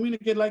not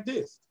communicate like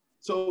this.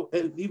 So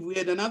if we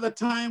had another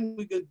time,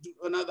 we could do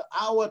another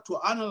hour to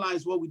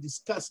analyze what we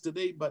discussed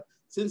today. But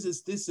since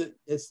this is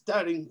a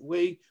starting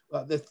way,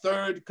 the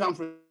third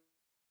conference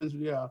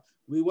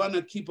we want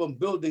to keep on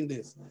building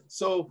this.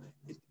 So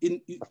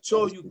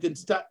you can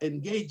start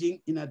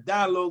engaging in a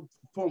dialogue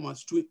format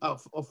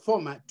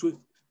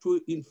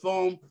to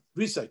inform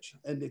research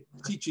and the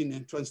teaching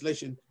and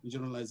translation and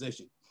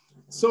generalization.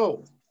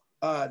 So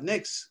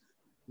next,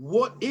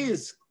 what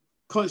is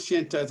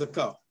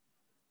Conscientização?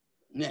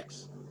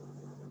 Next.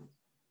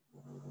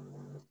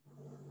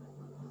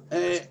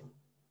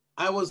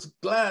 I was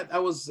glad, I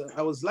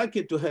was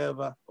lucky to have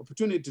an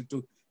opportunity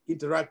to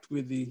interact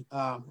with the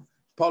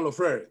Paulo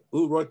Freire,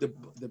 who wrote the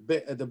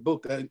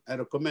book I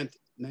recommend,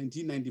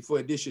 1994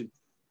 edition,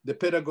 The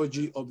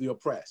Pedagogy of the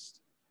Oppressed.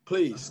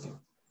 Please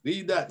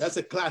read that. That's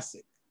a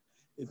classic.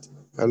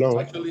 Hello.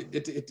 Actually,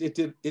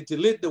 it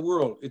lit the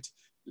world. It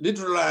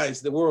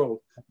literalized the world,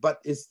 but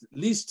it's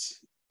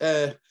least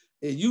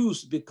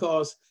used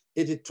because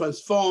it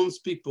transforms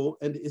people,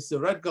 and it's a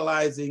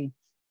radicalizing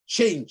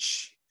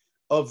change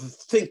of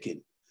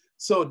thinking.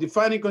 So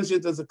defining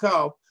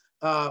Conscientização,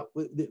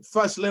 the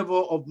first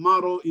level of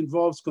model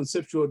involves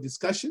conceptual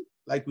discussion,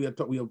 like we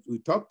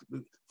talked,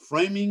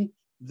 framing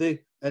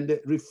and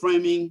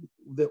reframing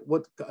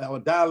our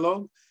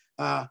dialogue,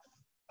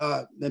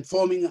 and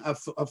forming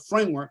a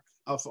framework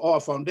or a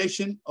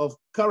foundation of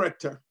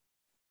character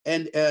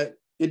and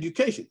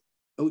education.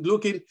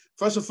 Looking,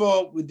 first of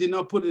all, we did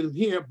not put it in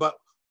here, but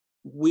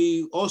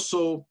we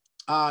also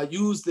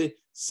use the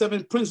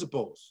 7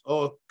 principles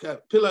or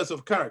pillars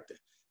of character.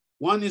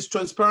 One is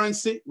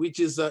transparency, which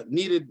is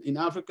needed in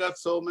Africa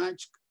so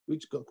much,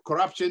 which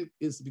corruption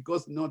is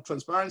because no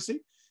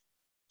transparency.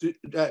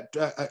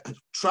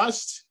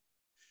 Trust,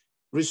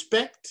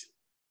 respect,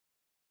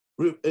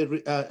 and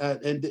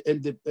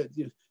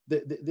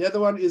the other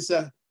one is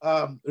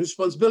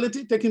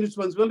responsibility, taking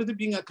responsibility,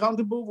 being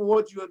accountable for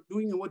what you are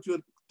doing and what you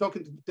are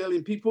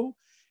telling people.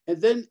 And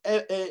then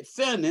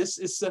fairness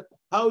is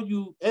how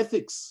you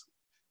ethics,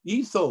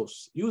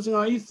 ethos, using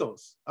our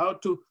ethos, how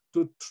to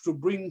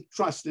bring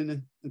trust in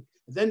it.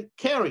 Then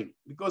caring,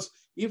 because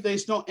if there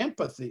is no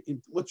empathy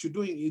in what you're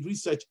doing in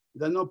research, it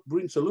does not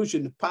bring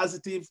solution,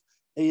 positive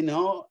you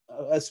know,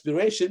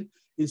 inspiration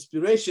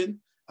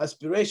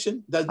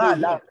does not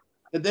help.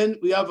 And then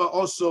we have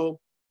also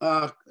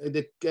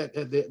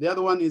the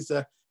other one is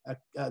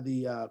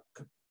the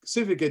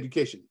civic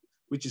education,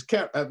 which is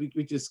kind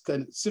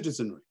of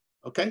citizenry.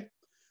 Okay,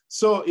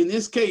 so in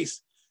this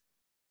case,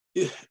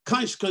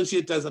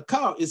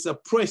 Conscientização is a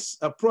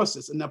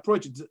process, an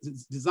approach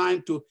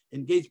designed to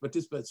engage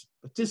participants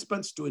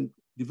to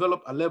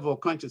develop a level of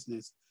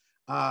consciousness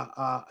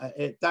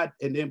that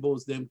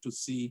enables them to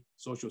see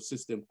social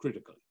system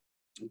critically.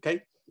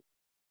 Okay.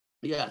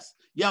 Yes.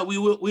 Yeah. We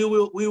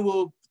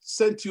will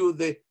send you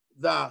the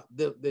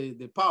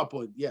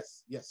PowerPoint.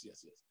 Yes.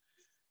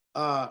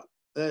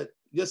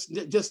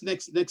 Just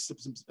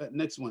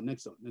next one.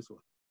 Next slide. Next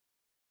slide.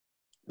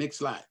 Next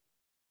slide.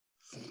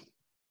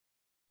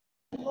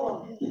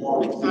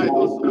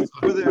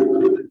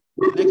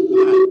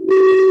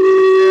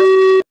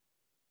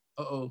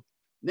 Uh-oh.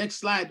 Next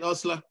slide,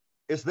 Osler.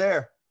 It's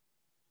there.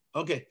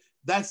 Okay,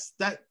 that's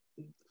that.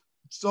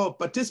 So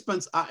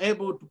participants are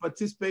able to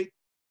participate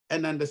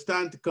and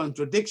understand the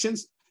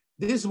contradictions.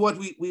 This is what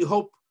we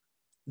hope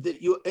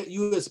that you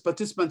as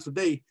participants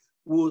today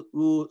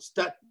will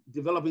start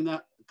developing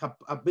that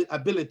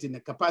ability and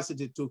the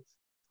capacity to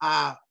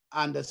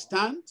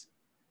understand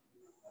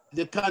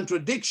the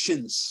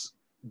contradictions,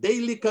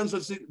 daily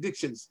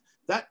contradictions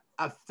that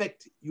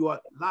affect your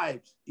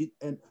lives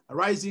and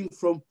arising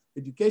from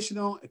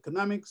educational,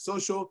 economic,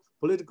 social,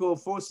 political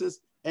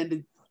forces,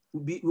 and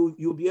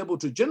you'll be able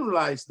to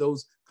generalize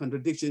those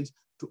contradictions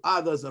to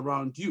others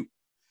around you.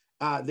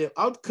 The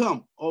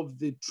outcome of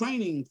the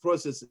training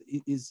process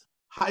is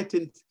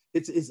heightened.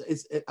 Its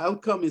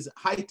outcome is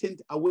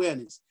heightened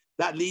awareness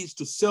that leads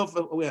to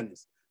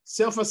self-awareness,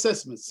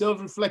 self-assessment,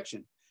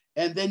 self-reflection,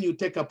 and then you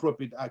take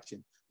appropriate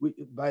action.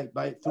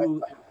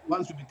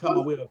 Once you become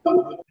aware of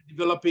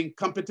developing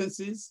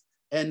competencies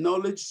and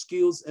knowledge,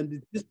 skills, and the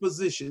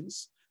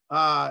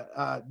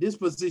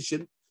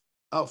disposition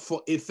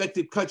for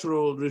effective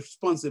cultural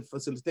responsive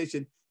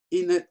facilitation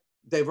in a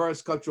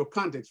diverse cultural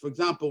context. For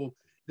example,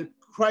 the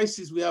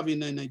crisis we have in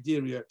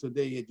Nigeria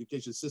today,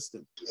 education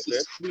system. Okay.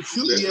 We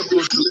should be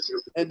able to,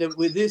 and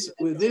with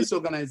this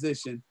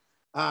organization,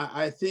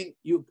 I think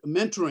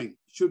mentoring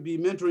should be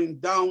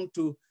mentoring down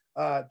to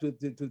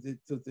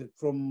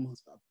from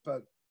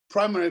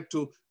primary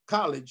to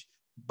college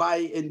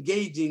by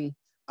engaging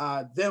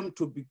them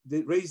to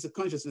raise the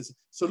consciousness.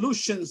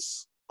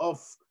 Solutions of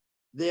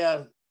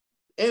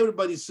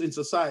everybody's in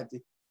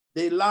society,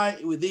 they lie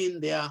within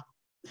their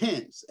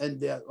hands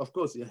and of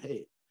course their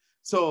head.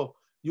 So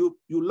you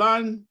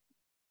learn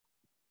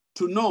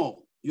to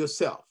know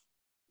yourself.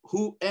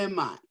 Who am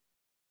I?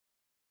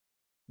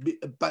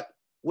 But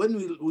when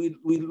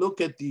we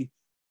look at the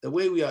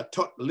way we are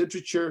taught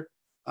literature,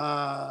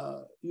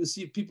 you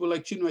see people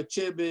like Chinua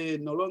Achebe,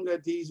 no longer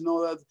these,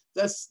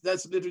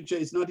 that's literature.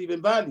 It's not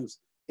even values.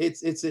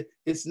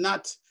 It's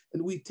not,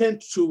 and we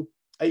tend to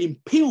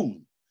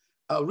impugn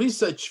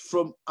research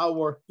from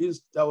our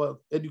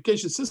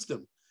education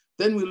system.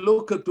 Then we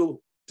look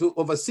to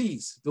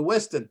overseas, the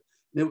Western.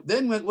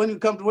 Then when we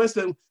come to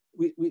Western,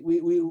 we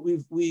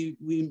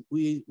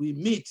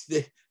meet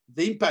the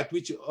impact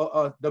which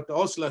Dr.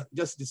 Osler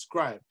just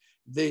described,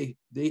 the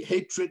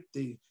hatred,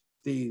 the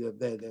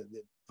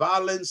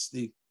violence,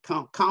 the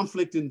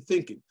conflict in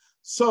thinking.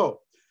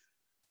 So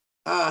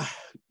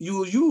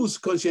you use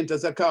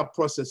Conscientização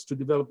process to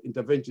develop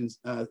interventions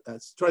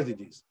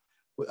strategies,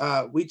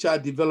 which are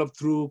developed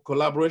through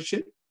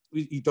collaboration.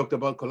 You talked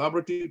about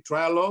collaborative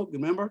trialogue,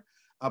 remember?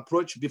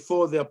 Approach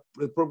before the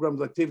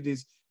program's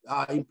activities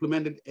are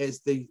implemented as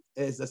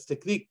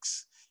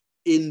techniques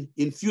in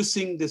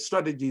infusing the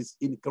strategies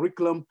in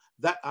curriculum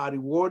that are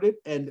rewarded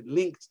and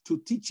linked to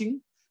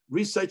teaching,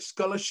 research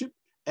scholarship,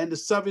 and the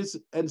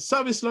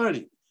service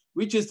learning,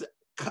 which is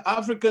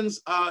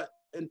Africans are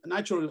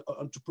natural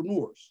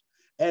entrepreneurs,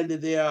 and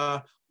they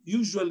are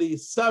usually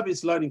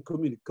service learning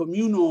community,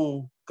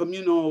 communal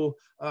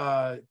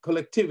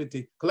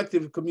collectivity,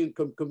 collective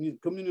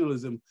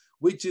communalism,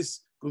 which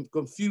is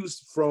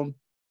confused from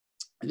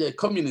the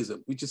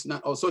communism, which is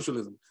not, or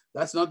socialism.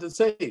 That's not the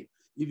same.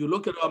 If you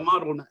look at our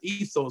model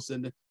ethos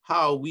and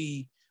how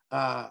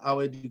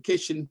our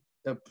education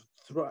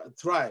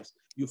thrives,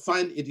 you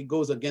find it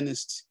goes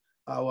against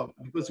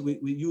because we're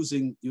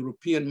using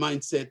European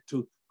mindset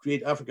to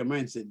create African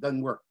mindset. It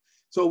doesn't work.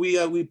 So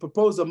we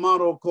propose a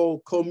model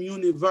called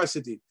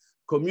communiversity,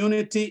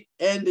 community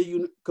and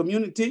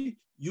community,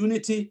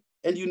 unity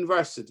and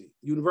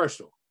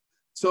universal.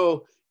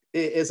 So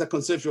as a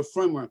conceptual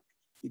framework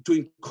to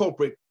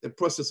incorporate the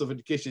process of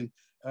education,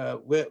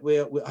 when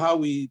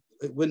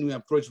we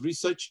approach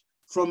research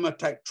from a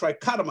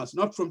trichotomous,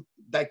 not from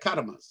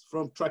dichotomous,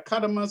 from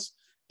trichotomous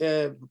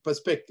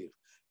perspective.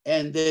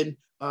 And then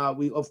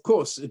of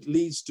course, it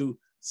leads to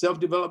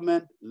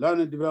self-development,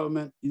 learner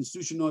development,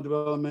 institutional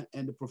development,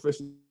 and the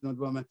professional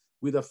development,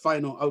 with a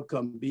final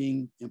outcome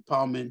being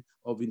empowerment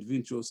of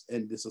individuals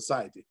and the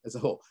society as a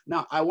whole.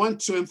 Now, I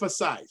want to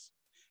emphasize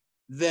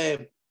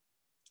that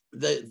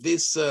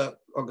this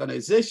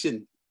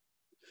organization,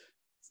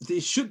 they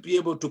should be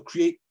able to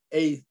create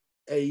a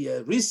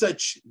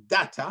research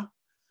data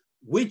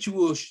which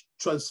will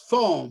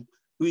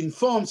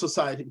inform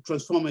society,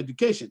 transform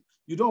education.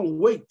 You don't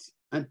wait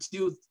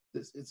until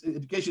the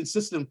education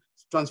system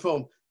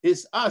transforms.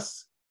 It's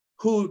us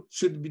who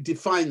should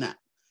define that.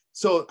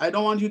 So I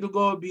don't want you to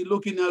go be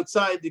looking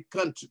outside the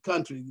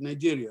country,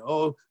 Nigeria,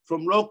 or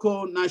from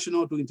local,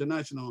 national to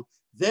international.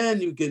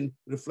 Then you can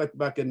reflect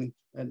back and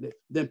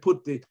then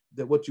put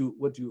what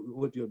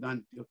you've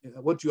done,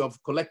 what you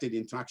have collected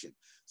in traction.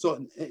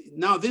 So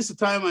now this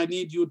time I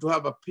need you to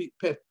have a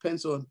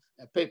pencil,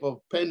 a paper,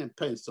 pen and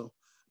pencil,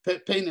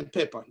 pen and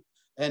paper,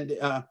 and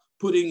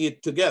putting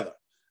it together.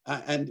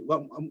 And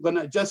we're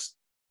gonna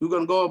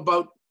go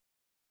about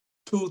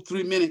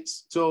 2-3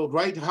 minutes. So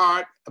write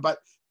hard, but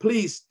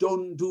please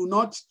do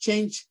not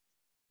change.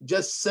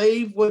 Just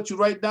save what you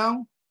write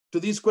down to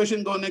these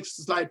questions. Go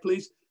next slide,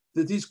 please.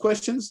 To these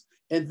questions,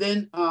 and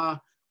then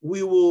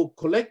we will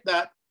collect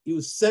that.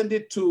 You send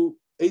it to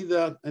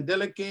either a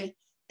delegate,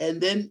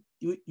 and then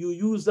you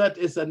use that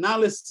as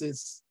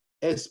analysis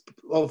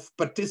of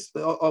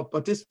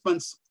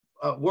participants'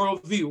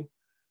 worldview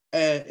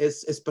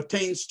as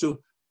pertains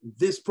to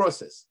this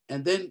process.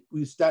 And then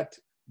we start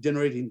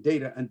generating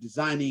data and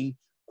designing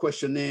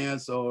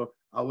questionnaires, or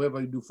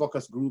however you do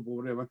focus group or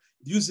whatever.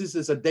 Use this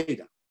as a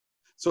data.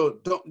 So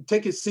don't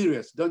take it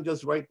serious. Don't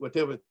just write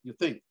whatever you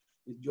think.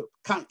 You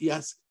have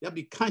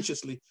be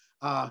consciously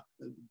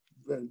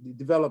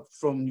developed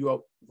from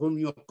your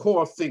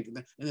core thinking.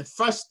 And the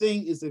first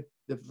thing is the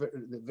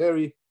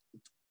very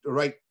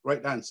right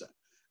answer.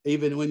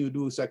 Even when you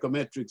do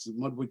psychometrics,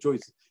 multiple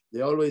choice,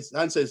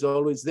 answer is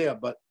always there,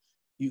 but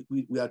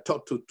we are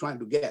taught to trying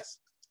to guess.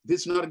 This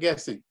is not a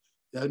guessing.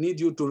 I need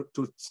you to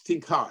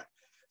think hard.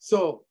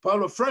 So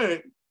Paulo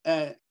Freire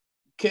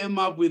came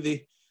up with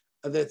the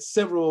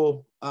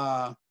several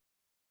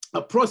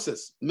a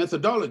process,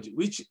 methodology,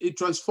 which it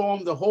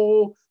transformed the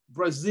whole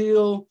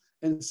Brazil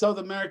and South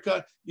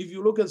America. If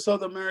you look at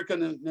South America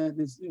and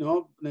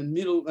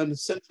Middle and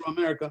Central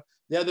America,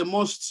 they are the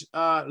most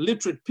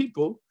literate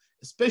people,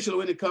 especially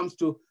when it comes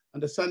to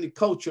understanding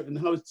culture and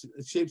how it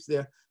shapes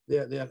their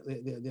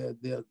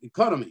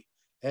economy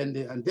and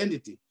their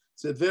identity.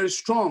 So very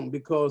strong,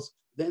 because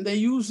then they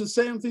use the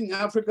same thing,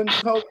 African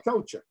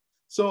culture.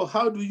 So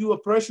how do you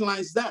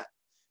operationalize that?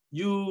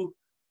 You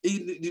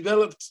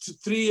developed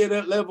 3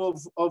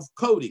 levels of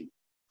coding.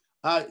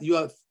 You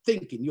are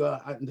thinking, you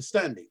are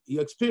understanding,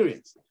 your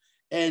experience.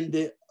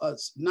 And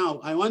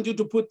now I want you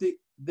to put the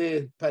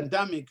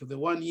pandemic, the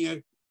 1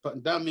 year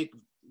pandemic,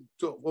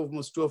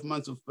 almost 12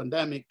 months of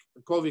pandemic,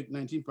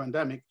 COVID-19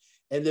 pandemic,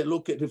 and then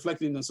look at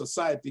reflecting on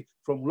society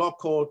from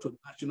local to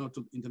national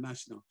to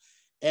international.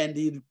 And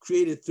he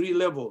created 3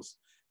 levels.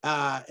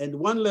 And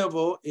one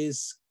level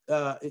is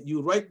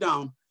you write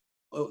down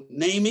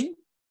naming,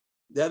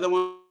 the other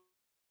one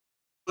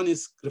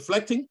is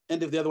reflecting,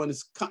 and the other one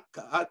is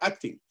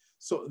acting.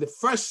 So the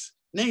first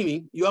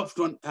naming, you have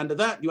to, under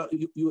that,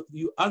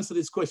 you answer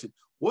this question.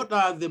 What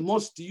are the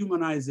most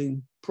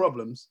dehumanizing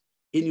problems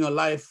in your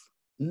life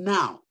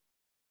now,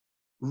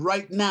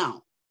 right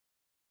now?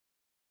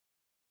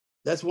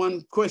 That's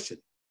one question.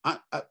 I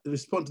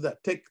respond to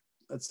that. Take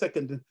a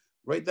second to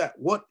write that.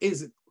 What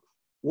is it?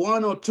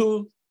 1 or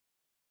 2,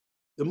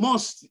 the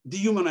most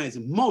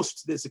dehumanizing,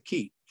 most, there's a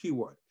key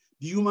word,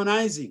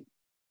 dehumanizing,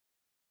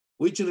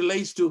 which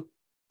relates to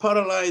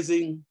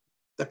paralyzing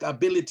the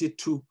ability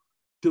to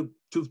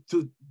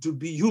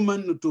be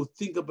human, to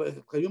think about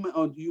human,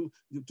 or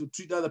to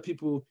treat other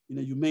people in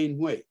a humane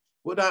way.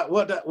 What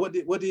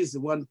is the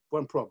one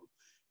problem?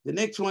 The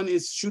next one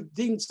is, should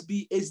things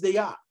be as they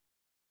are?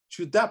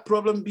 Should that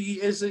problem be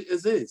as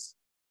is?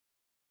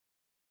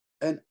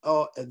 And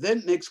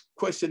then next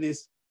question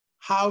is,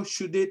 how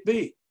should it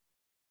be?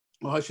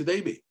 Or how should they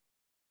be?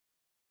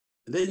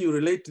 And then you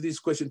relate to this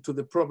question to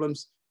the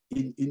problems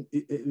in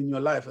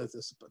your life,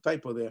 as a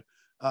typo there,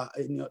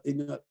 in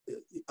your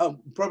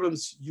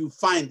problems you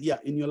find,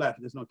 in your life,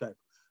 there's no typo,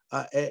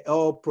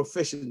 or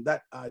profession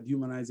that are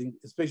dehumanizing,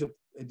 especially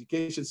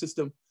education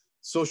system,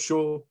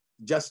 social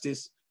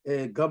justice,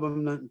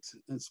 government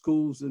and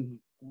schools and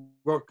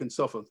work and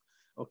so forth,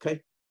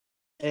 okay?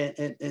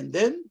 And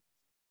then,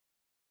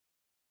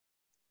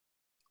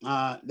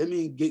 let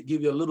me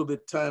give you a little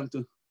bit time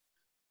to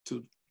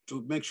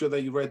make sure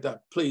that you write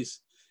that,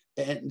 please.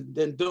 And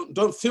then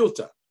don't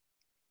filter.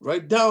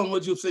 Write down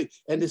what you think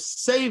and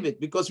save it,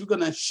 because we're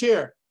gonna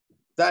share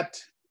that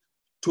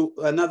to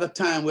another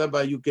time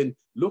whereby you can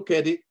look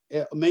at it,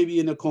 maybe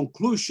in a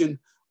conclusion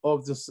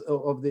of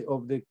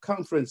the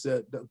conference,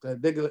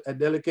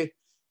 delegate.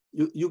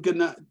 You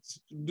can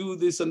do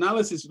this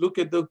analysis, look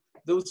at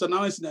those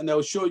analysis, and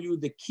I'll show you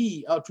the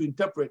key how to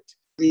interpret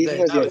the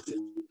analysis.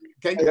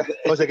 Okay?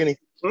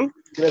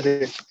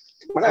 Okay.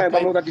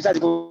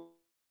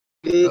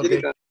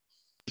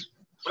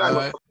 All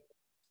right.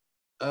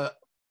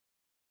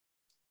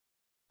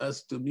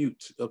 As to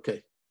mute.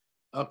 Okay.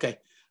 Okay.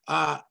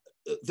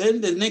 Then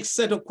the next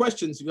set of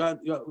questions you have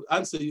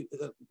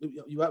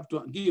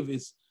to give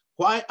is,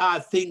 why are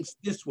things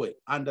this way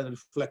under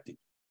reflecting?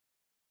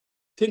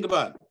 Think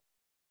about it.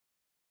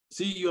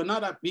 See, you're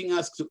not being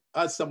asked to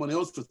ask someone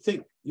else to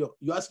think. You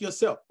ask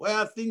yourself, why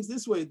are things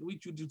this way,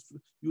 which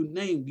you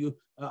named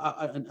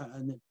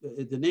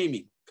the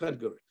naming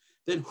category.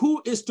 Then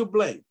who is to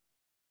blame?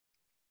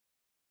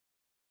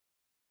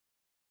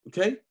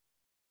 Okay?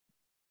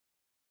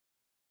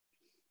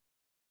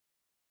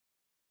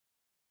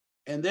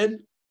 And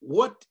then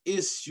what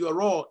is your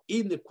role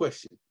in the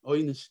question or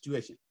in the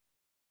situation?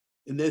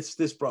 And that's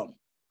this problem.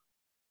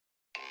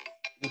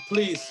 And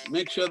please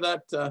make sure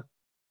that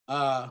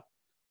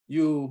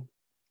you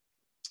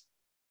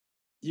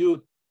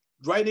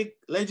write it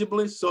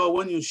legibly, so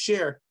when you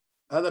share,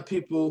 other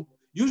people,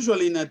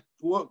 usually in a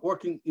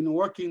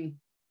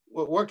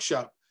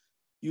workshop,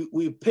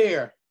 we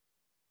pair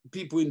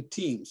people in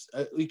teams.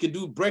 We can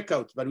do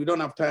breakouts, but we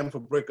don't have time for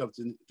breakouts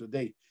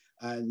today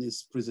in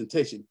this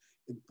presentation.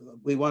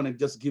 We want to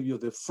just give you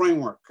the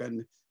framework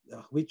and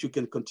which you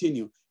can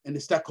continue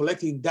and start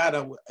collecting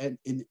data and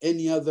in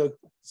any other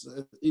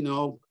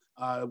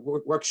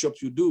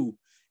workshops you do.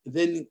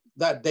 Then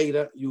that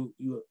data, you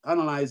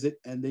analyze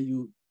it, and then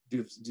you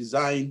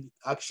design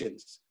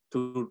actions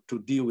to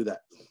deal with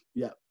that.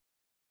 Yeah.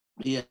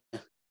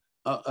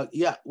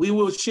 We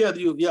will share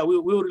you. Yeah,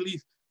 we'll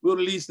release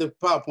the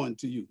PowerPoint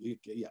to you.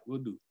 Okay, yeah, we'll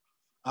do.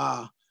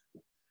 The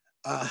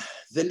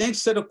next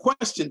set of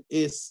questions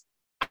is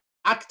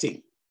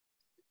acting.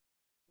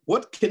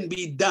 What can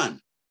be done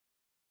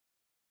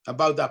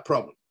about that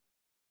problem?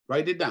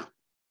 Write it down.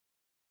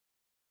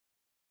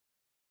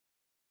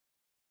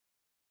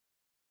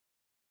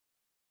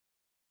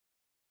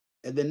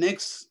 And the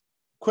next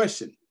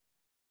question,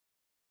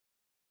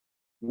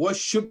 what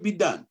should be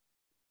done?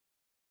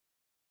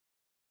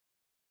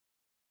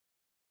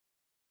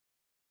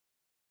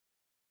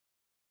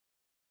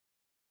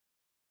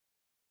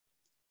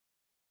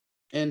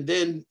 And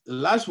then the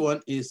last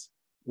one is,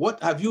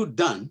 what have you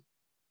done?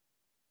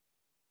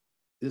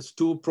 It's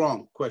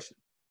two-pronged question.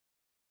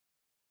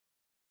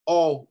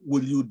 Or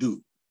will you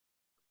do?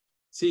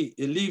 See,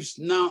 it leaves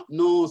now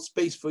no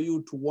space for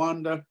you to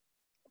wonder.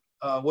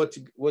 What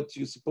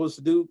you're supposed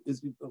to do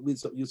is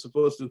you're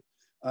supposed to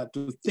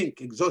think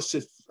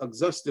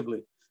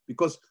exhaustively,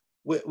 because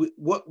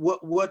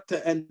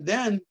and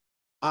then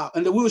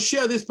we'll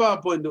share this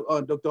PowerPoint,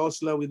 Dr.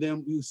 Osler, with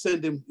them. You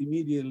send them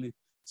immediately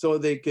so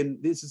they can.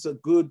 This is a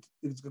good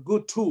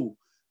tool,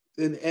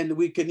 and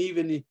we can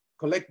even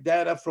collect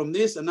data from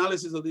this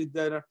analysis of this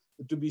data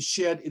to be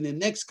shared in the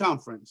next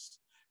conference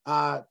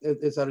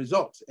as a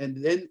result. And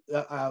then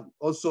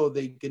also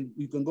you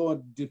can go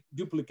and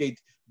duplicate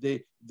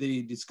the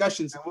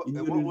discussions. And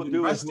what we'll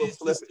do is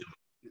we'll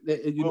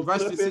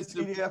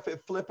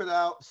flip it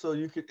out so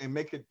you can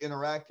make it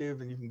interactive,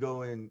 and you can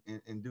go in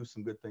and do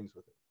some good things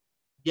with it.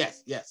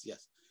 Yes.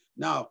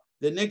 Now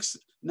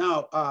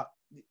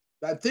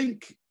I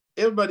think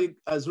everybody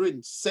has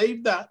written,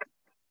 save that.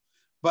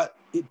 But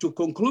to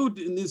conclude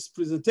in this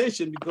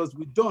presentation, because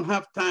we don't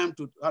have time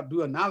to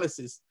do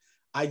analysis,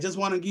 I just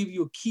want to give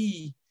you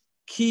key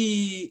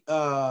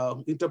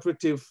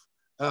interpretation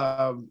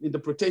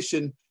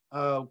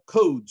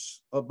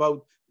codes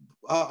about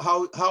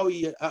how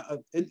he,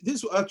 and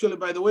this actually,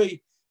 by the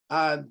way,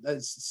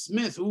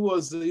 Smith, who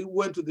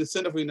went to the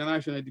Center for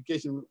International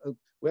Education,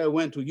 where I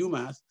went to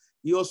UMass,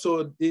 he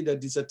also did a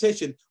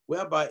dissertation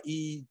whereby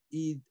he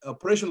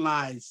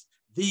operationalized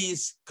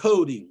these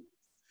coding,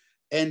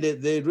 and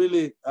they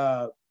really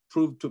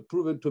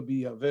proven to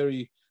be a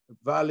very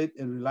valid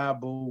and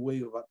reliable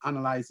way of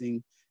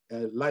analyzing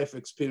life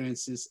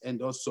experiences,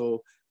 and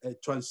also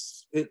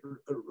they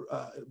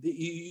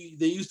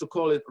used to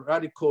call it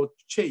radical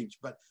change,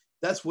 but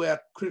that's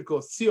where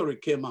critical theory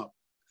came up.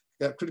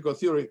 Critical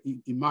theory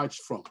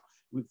emerged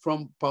with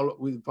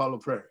Paulo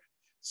Freire.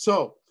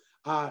 So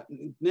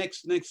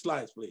next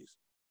slide, please.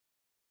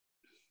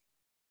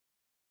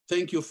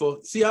 Thank you for,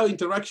 see how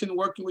interaction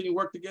working when you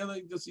work together?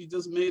 You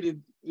just made it,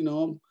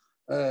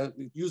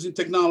 using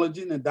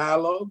technology and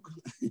dialogue.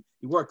 It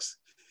works.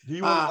 Do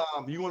you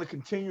want to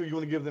continue? Or you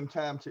want to give them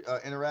time to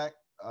interact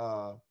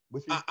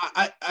with you?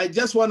 I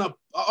just want to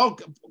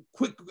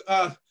quick.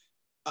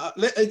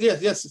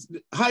 Yes.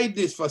 Hide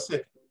this for a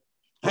second.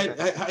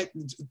 Okay.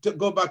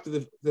 Go back to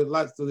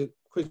the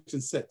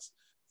question sets.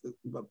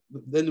 But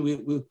then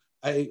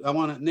I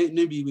want to,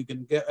 maybe we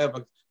can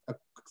have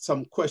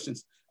some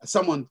questions.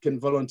 Someone can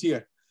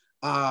volunteer,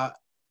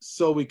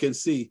 so we can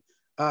see.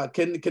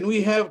 Can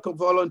we have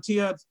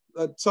volunteer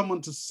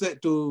someone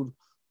to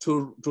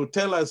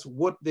tell us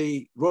what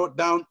they wrote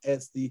down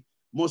as the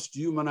most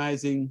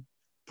humanizing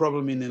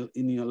problem in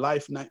your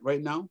life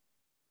right now?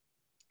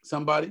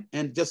 Somebody,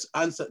 and just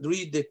answer.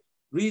 Read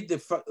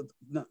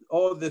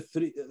all the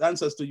three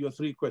answers to your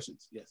three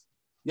questions. Yes.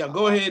 Yeah.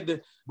 Go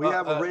ahead. We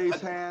have a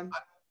raised hand.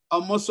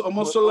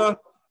 Almosola.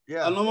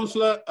 Yeah.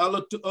 Almosola.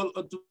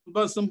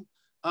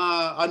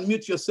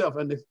 Unmute yourself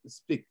and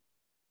speak.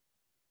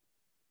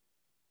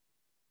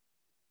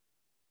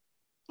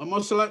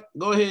 Almosola,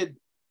 go ahead.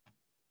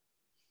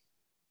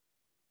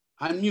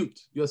 Unmute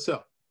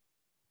yourself.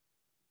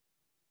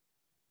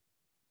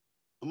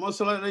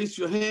 Almosola, raise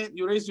your hand.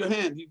 You raise your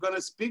hand. You're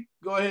gonna speak.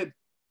 Go ahead.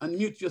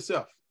 Unmute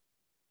yourself.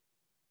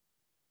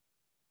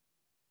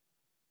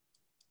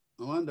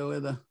 I wonder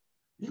whether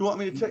you want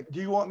me to take.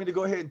 Do you want me to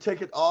go ahead and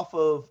take it off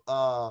of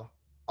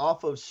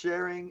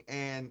sharing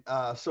and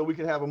so we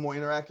can have a more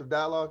interactive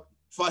dialogue?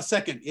 For a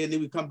second, and then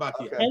we come back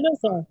here. Hello,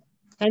 sir.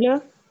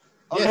 Hello.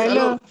 Yes,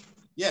 Hello.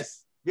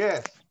 Yes.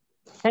 Yes.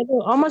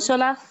 Hello,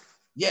 Omosola.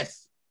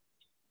 Yes.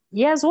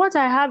 Yes, what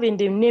I have in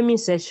the naming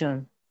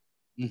section.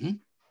 Mm-hmm.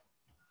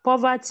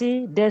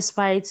 Poverty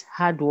despite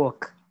hard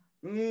work.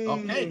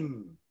 Okay.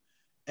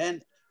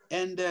 And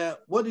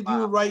what did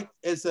you write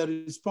as a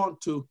response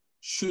to?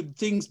 Should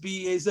things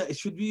be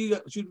should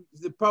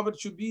the poverty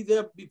should be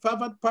there be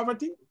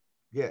poverty?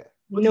 Yeah.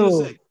 What do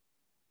you say?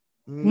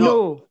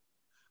 No.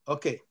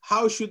 Okay.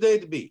 How should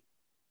it be?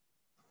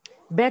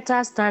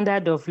 Better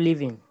standard of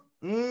living.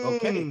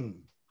 Okay.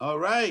 All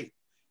right.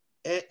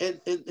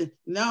 And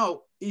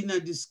now in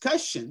a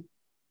discussion,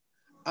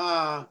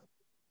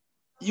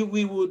 you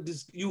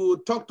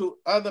would talk to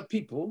other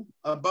people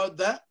about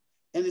that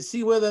and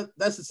see whether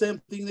that's the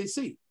same thing they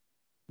see.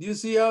 Do you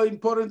see how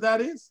important that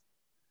is?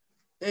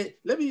 Hey,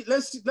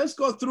 let's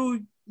go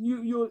through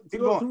Keep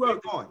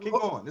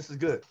going. This is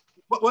good.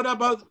 What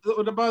about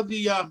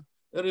the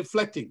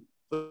reflecting?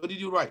 What did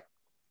you write?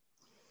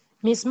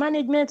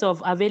 Mismanagement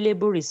of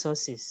available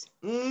resources.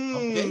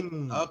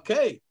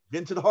 Okay.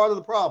 Getting to the heart of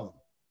the problem.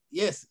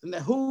 Yes. And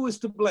who is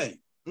to blame?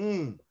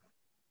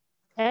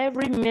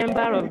 Every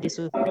member of the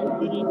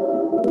society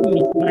who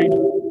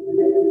mismanages.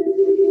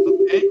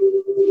 Okay.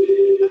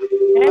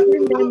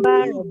 Every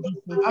member of the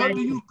society.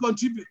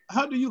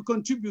 How do you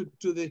contribute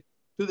to the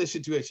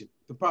situation,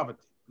 to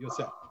poverty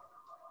yourself?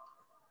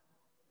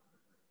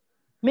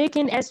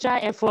 Making extra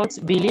efforts,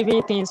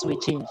 believing things will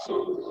change.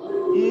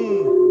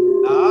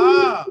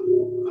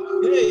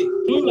 Hey,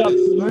 clueless,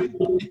 right?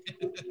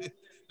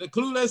 The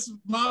clueless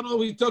model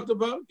we talked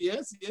about.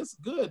 Yes,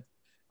 good.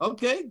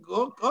 Okay,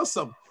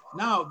 awesome.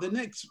 Now the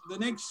next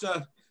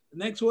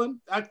one,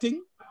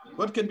 acting.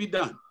 What can be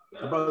done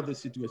about this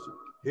situation?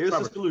 Here's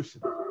the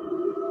solution.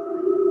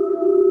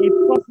 A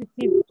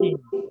positive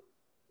change.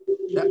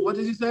 What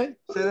did you say?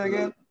 Say that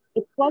again.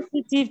 A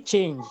positive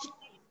change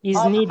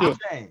is needed.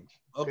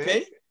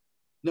 Okay.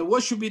 Now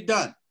what should be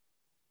done?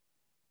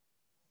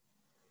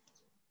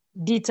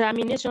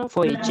 Determination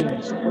for a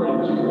change.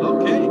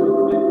 Okay.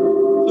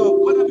 So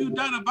what have you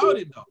done about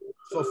it though,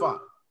 so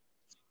far?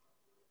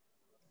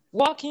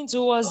 Working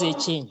towards a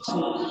change.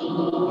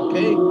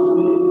 Okay.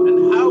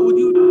 And how would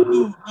you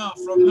do now?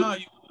 From now,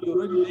 you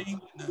already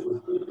named.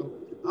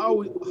 How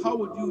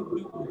would you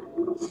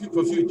do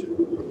for future?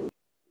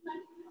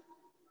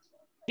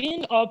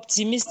 Being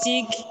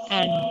optimistic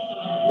and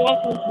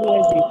working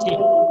towards a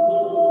change.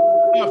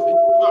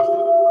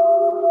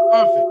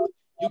 Perfect.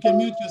 You can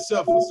mute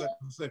yourself for a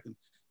second,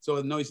 so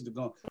the noise is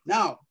gone.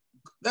 Now,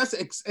 that's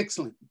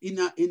excellent.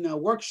 In a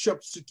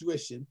workshop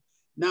situation,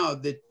 now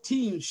the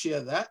team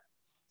share that,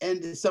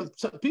 and some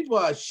people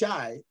are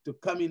shy to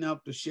coming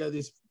up to share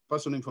this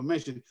personal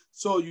information.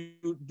 So you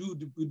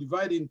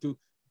divide into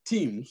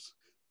teams,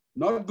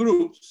 not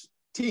groups,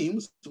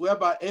 teams,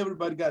 whereby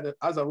everybody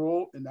has a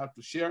role and have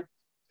to share.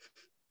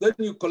 Then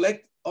you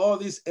collect all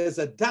this as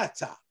a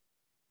data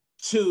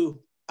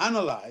to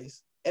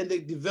analyze, and they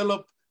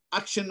develop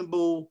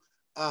actionable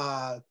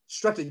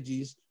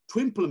strategies to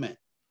implement.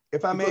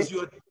 If I may,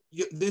 because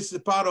this is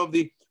part of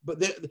the. But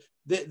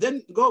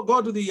then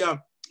go to the.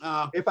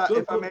 If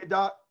I may,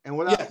 Doc, and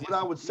what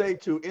I would say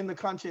to in the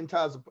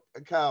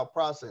Conscientização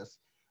process,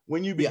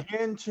 when you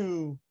begin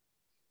to,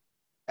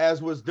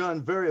 as was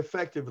done very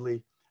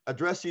effectively,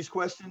 address these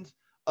questions,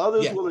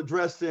 others will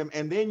address them,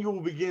 and then you will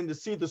begin to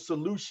see the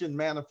solution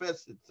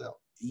manifest itself.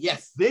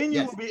 Yes. Then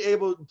you will be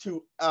able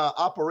to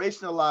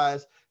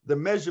operationalize the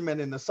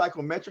measurement and the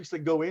psychometrics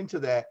that go into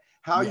that,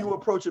 how you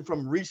approach it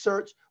from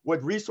research,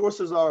 what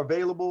resources are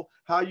available,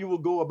 how you will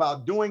go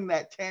about doing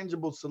that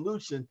tangible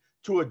solution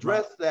to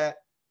address that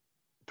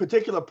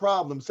particular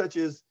problem, such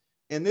as,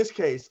 in this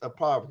case, of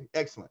poverty.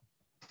 Excellent.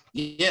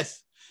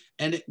 Yes.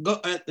 And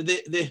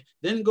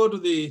then go to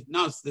the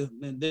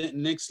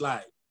next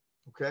slide.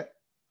 Okay.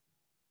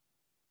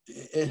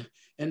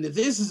 And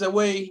this is a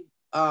way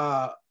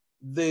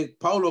the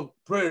Paulo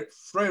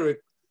Freire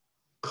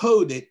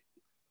coded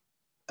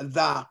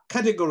the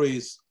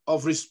categories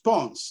of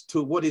response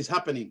to what is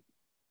happening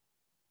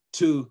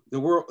to the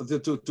world,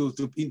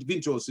 to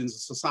individuals in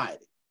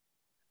society.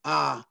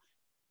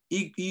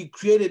 He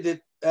created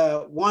it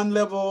one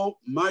level,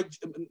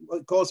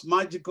 called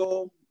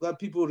magical, that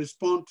people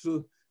respond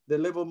to the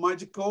level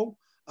magical,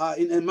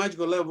 in a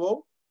magical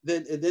level.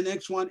 Then the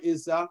next one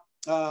is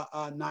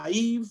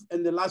naive,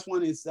 and the last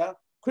one is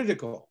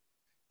critical.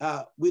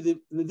 With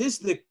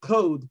the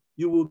code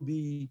you will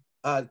be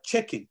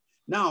checking.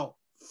 Now,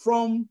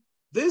 from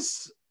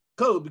this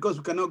code, because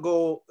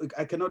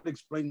I cannot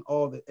explain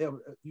all the,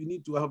 you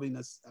need to have in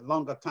a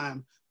longer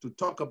time to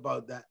talk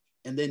about that.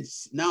 And then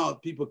now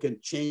people can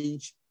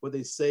change what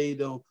they say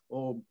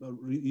or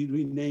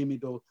rename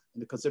it or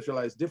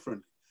conceptualize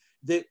differently.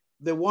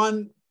 The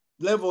one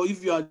level,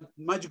 if you're a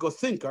magical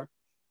thinker,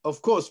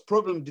 of course,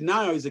 problem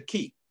denial is a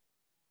key,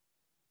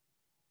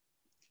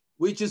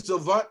 which is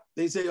of what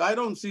they say, I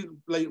don't see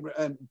like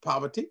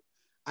poverty.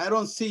 I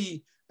don't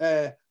see,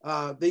 they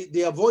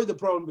avoid the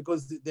problem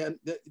because they're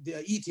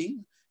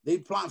eating,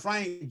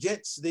 flying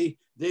jets,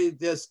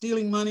 they're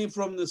stealing money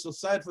from the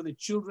society for the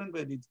children, for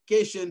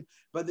education,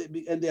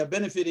 and they are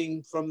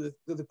benefiting from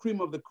the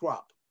cream of the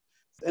crop.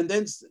 And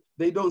then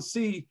they don't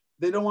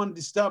want to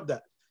disturb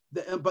that.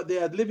 But they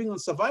are living on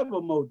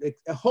survival mode,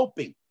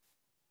 hoping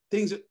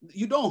things.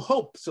 You don't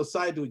hope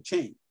society will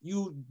change.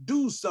 You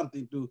do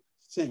something to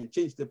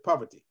change the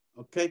poverty,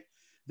 okay?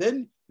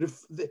 Then the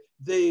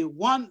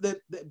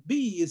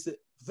B is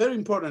very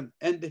important.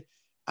 And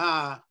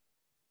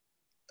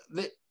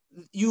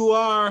you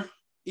are,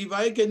 if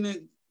I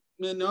can,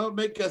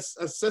 make an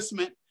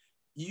assessment,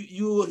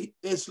 you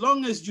as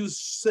long as you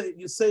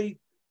say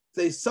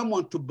there's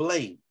someone to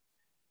blame.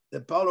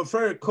 The Paulo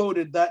Freire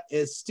coded that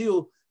as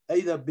still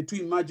either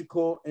between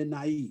magical and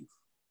naive,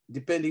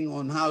 depending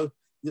on how.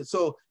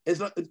 So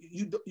as long,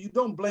 you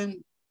don't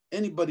blame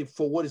anybody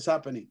for what is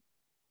happening.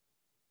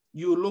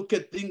 You look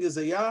at things as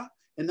they are,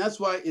 and that's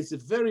why it's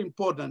very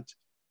important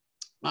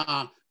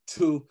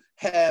to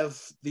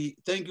have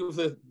thank you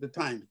for the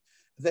time.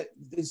 That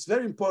it's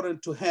very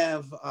important to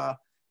have a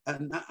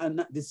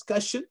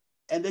discussion,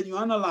 and then you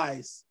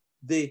analyze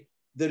the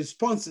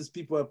responses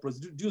people are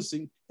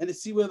producing and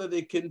see whether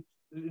they can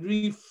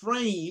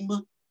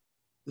reframe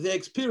their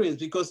experience,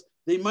 because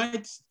they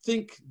might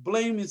think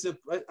blame is the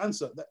right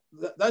answer.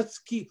 That's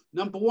key.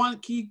 Number one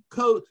key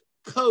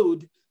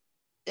code,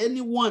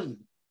 anyone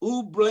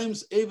who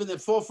blames even their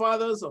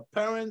forefathers or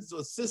parents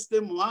or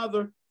system or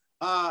other,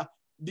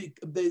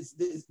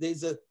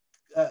 they're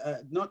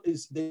not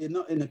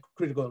in a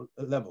critical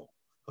level,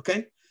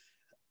 okay?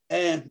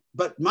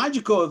 But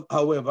magical,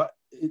 however,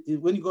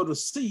 when you go to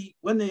C,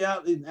 when they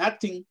are in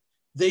acting,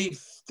 they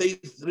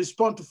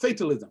respond to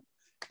fatalism.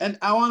 And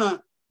I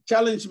wanna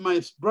challenge my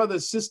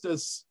brothers,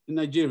 sisters in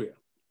Nigeria.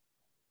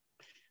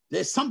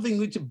 There's something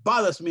which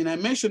bothers me, and I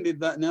mentioned it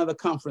in another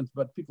conference,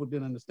 but people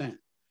didn't understand.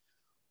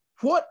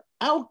 What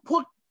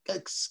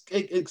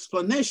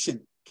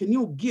explanation can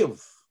you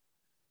give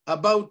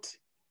about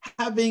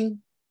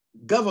having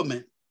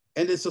government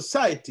and a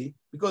society,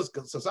 because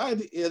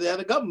society, they are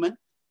the government,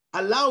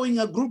 allowing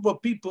a group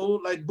of people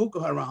like Boko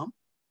Haram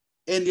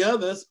and the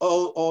others,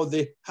 or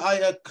the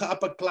higher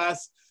upper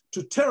class,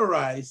 to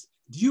terrorize,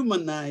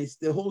 dehumanize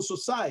the whole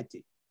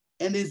society,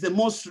 and is the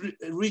most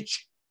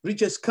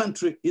richest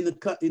country in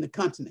the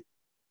continent.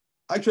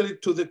 Actually,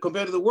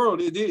 compared to the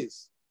world, it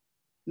is.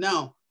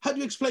 Now, how do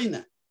you explain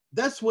that?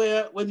 That's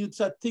where, when you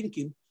start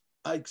thinking,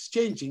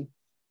 exchanging,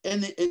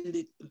 and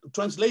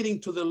translating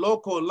to the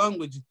local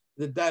language,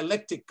 the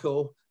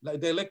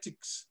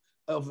dialectics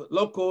of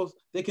locals,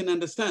 they can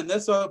understand.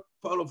 That's why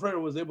Paulo Freire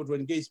was able to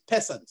engage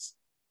peasants.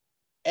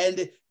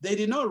 And they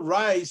did not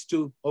rise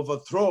to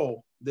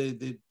overthrow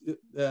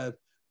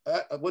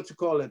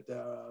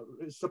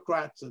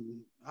aristocrats and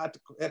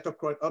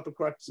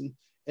autocrats and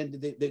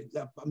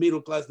the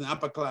middle class and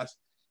upper class.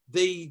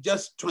 They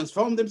just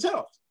transformed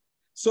themselves.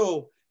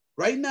 So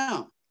right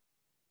now,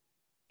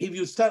 if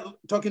you start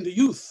talking to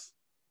youth,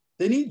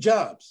 they need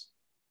jobs.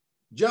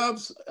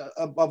 Jobs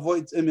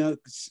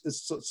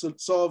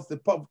solve the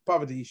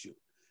poverty issue.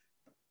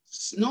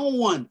 No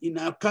one in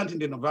our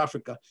continent of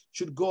Africa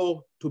should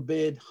go to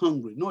bed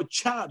hungry. No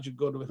child should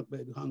go to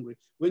bed hungry.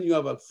 When you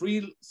have a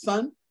free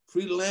sun,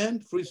 free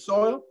land, free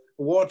soil,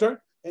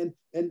 water, and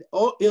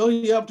all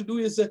you have to do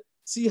is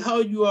see how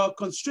you are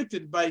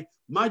constricted by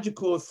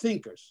magical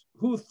thinkers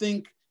who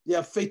think they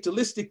are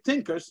fatalistic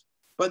thinkers,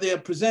 but they are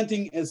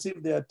presenting as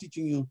if they are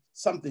teaching you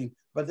something.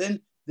 But then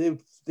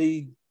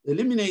they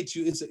eliminate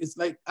you. It's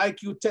like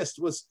IQ test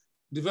was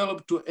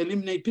developed to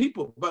eliminate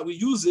people, but we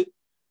use it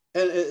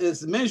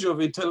as a measure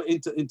of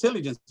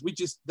intelligence, which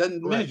is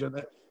then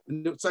measured.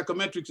 And the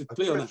psychometrics is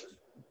clear on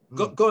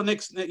that. Go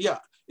next. Yeah.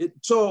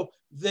 So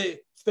the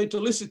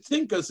fatalistic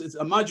thinkers is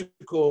a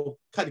magical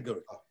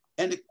category,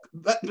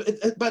 but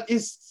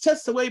it's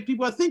just the way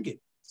people are thinking.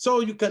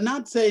 So you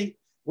cannot say,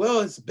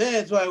 well, it's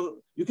bad. So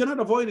you cannot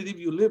avoid it if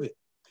you live it.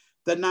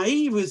 The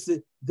naive is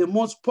the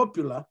most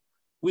popular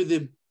with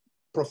the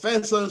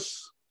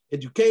professors,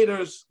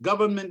 educators,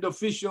 government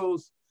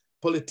officials,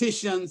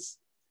 politicians,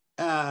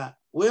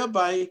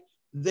 whereby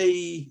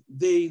they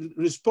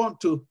respond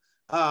to,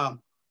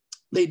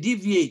 they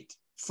deviate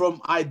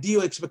from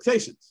ideal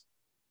expectations.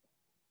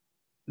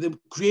 They're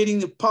creating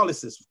the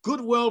policies,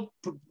 good, well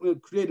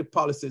created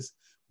policies,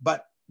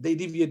 but they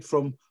deviate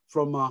from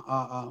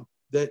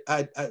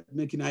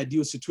making an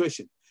ideal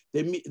situation.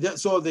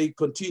 So they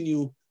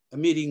continue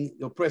meeting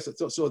the oppressor.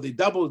 So they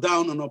double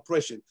down on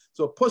oppression.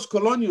 So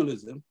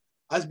post-colonialism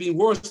has been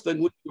worse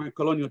than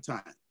colonial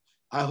time.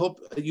 I hope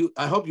you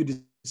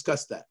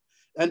discuss that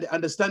and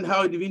understand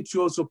how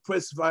individuals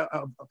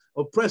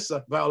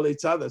oppressor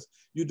violates others.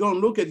 You don't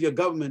look at your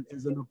government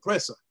as an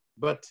oppressor,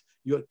 but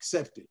you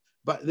accept it.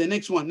 But the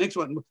next one,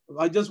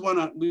 I just want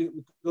to,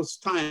 because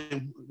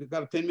time, we've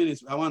got 10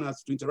 minutes, I want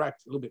us to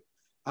interact a little bit.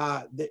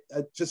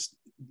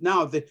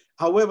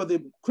 However,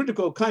 the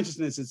critical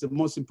consciousness is the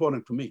most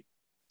important to me.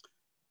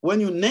 When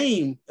you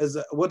name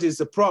what is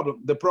the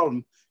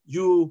problem,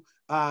 you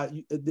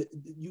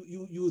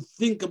you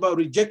think about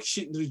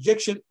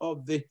rejection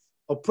of the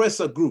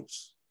oppressor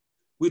groups.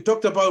 We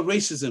talked about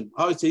racism,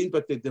 how it's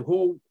impacted the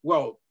whole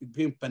world,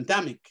 being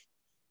pandemic.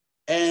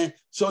 And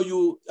so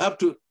you have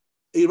to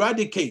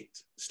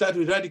start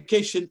with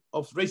eradication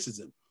of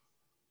racism.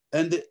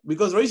 And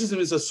because racism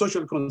is a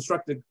social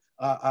constructed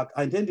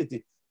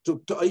identity,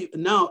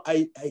 now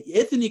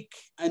ethnic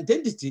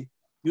identity,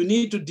 you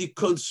need to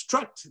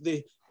deconstruct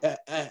the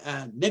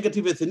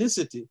negative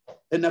ethnicity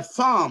and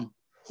affirm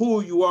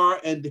who you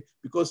are, and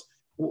because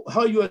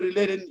how you are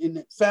related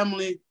in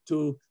family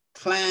to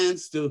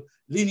clans, to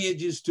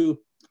lineages, to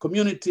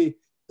community,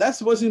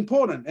 that's what's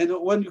important. And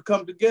when you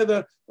come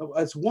together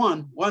as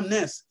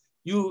oneness,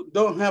 you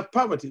don't have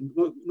poverty.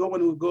 No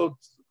one will go,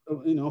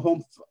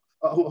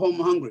 home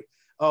hungry,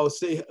 or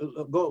say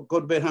go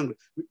to bed hungry.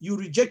 You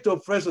reject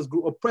oppressors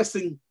group,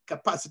 oppressing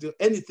capacity of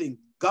anything,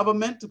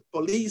 government,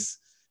 police,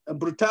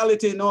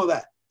 brutality, and all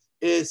that.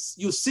 Is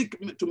you seek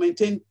to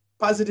maintain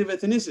positive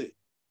ethnicity.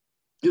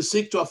 You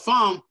seek to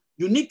affirm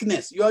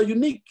uniqueness. You are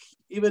unique,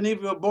 even if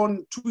you're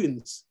born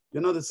twins.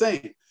 You're not the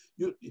same.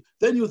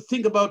 Then you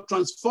think about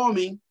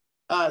transforming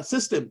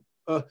system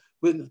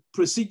with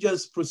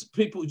procedures,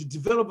 people. You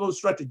develop those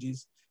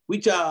strategies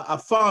which are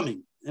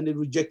affirming, and they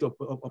reject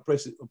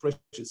oppression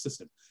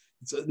system.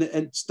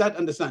 And start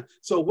understand.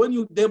 So when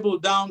you double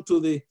down to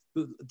the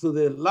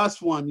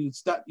last one, you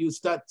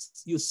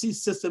see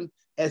system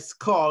as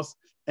cause,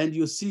 and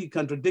you see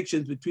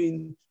contradictions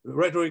between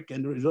rhetoric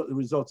and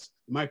results,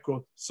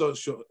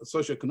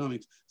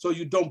 socioeconomics. So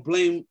you don't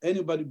blame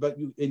anybody, but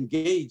you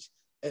engage.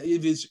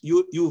 If it's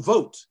you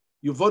vote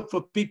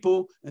for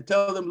people and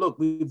tell them, look,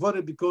 we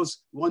voted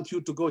because we want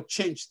you to go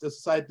change the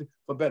society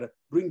for better,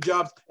 bring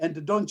jobs,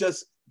 and don't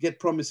just get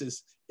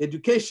promises.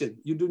 Education,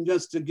 you don't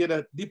just to get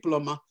a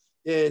diploma,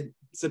 a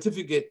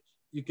certificate,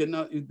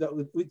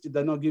 which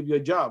does not give you a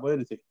job or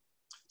anything.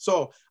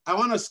 So I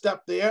want to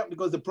stop there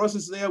because the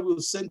process there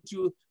will send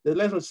you the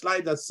little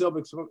slide that's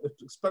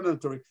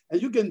self-explanatory, and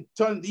you can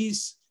turn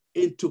these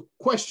into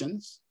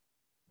questions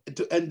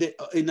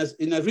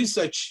in a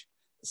research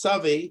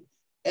survey,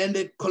 and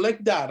they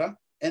collect data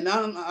and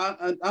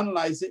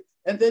analyze it,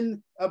 and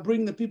then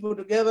bring the people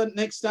together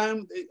next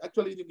time.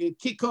 Actually, you can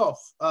kick off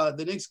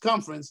the next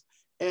conference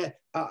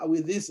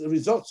with these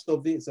results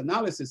of this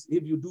analysis.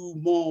 If you do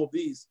more of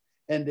these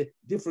and the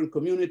different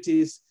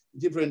communities,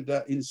 different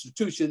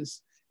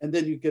institutions, and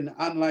then you can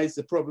analyze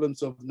the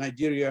problems of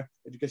Nigeria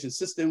education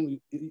system.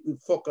 You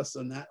focus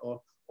on that,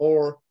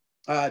 or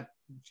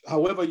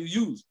however you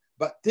use.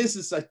 But this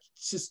is a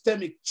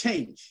systemic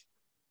change,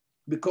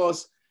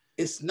 because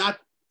it's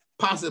not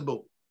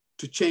possible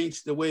to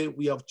change the way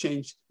we have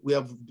changed. We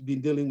have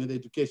been dealing with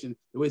education,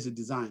 the way it's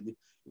designed.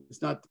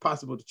 It's not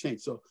possible to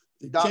change. So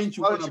the Doc, change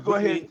you why don't you go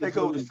ahead and take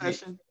over the engage.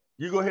 session?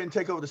 You go ahead and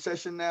take over the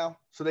session now,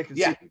 so they can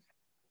see.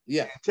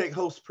 Yeah. And take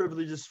host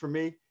privileges for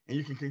me, and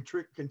you can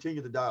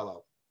continue the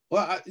dialogue.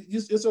 Well,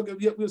 it's okay.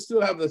 We'll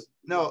still have this.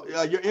 No,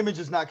 your image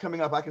is not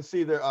coming up. I can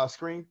see their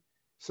screen.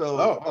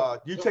 So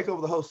you take over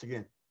the host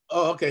again.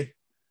 Oh, okay.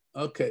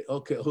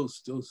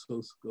 Host,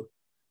 go.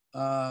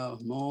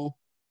 Mo,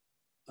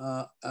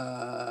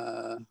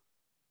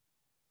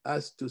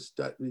 ask to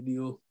start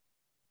video,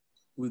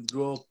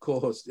 withdraw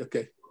co-host.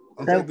 Okay.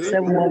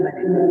 7 more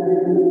minutes.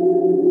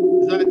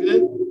 Is that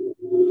good?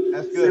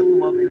 That's good. 7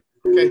 more minutes.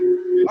 Okay.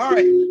 All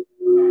right.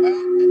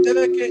 Then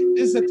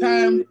this is the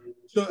time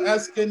to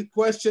ask any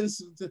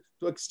questions,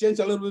 to exchange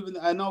a little bit.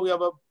 I know we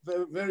have a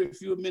very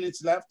few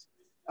minutes left,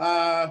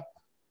 but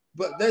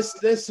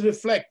let's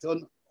reflect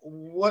on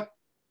what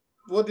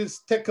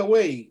is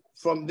takeaway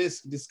from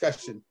this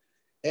discussion.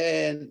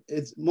 And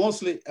it's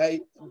mostly,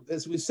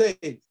 as we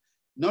say,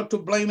 not to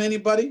blame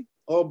anybody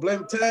or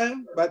blame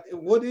time, but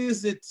what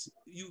is it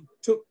you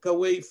took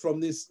away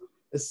from this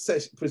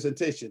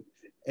presentation,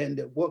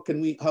 and how can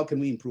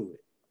we improve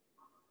it?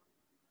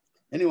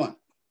 Anyone?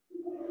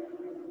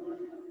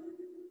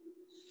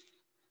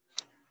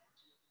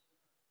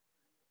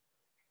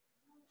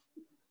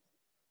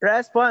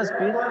 Response,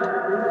 please.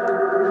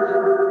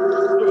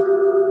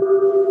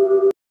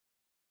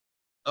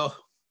 Oh.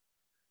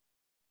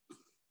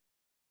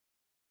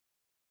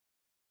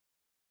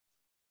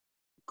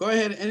 Go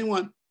ahead,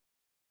 anyone.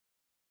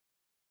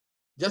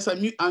 Just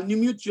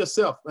unmute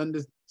yourself and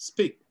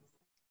speak.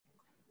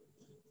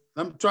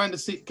 I'm trying to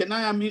see, can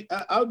I unmute?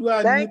 How do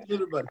I unmute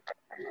everybody?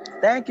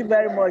 Thank you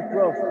very much,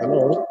 Prof.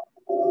 Hello.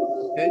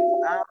 Okay.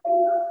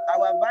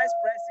 Our Vice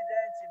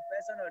President, in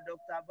person of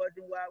Dr.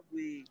 Bodunwa,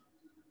 will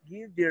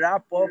give the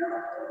wrap up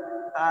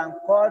and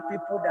call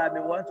people that may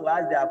want to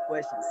ask their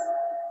questions.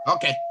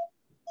 Okay.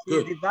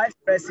 Good. The Vice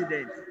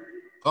President.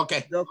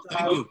 Okay. Dr.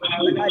 Thank you.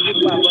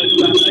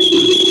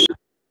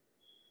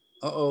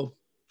 Uh-oh.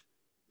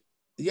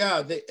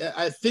 Yeah,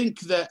 I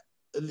think that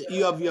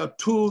you have your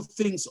two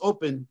things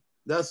open.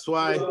 That's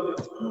why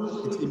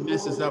it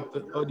messes up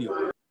the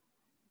audio.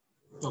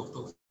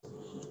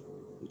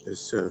 Yes,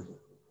 sir.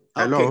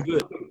 Hello. Okay,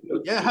 good.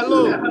 Yeah,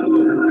 hello.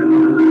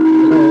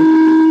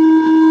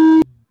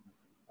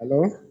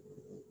 Hello.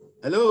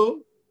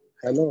 Hello.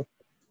 Hello.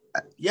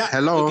 Yeah,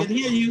 Hello. we can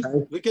hear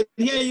you. We can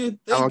hear you.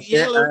 Thank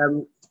Okay.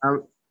 you.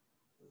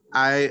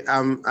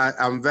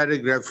 I'm very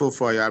grateful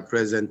for your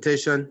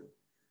presentation.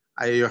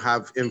 You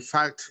have, in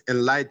fact,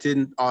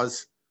 enlightened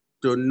us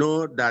to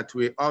know that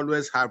we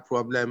always have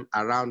problems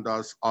around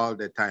us all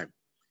the time.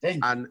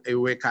 And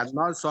we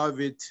cannot solve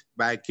it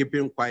by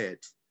keeping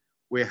quiet.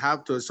 We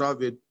have to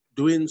solve it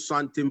doing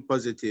something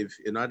positive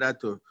in order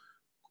to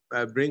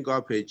bring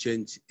up a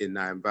change in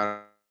our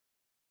environment.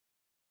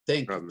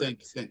 Thank you.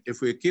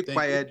 If we keep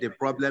quiet, the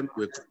problem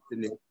will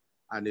continue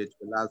and it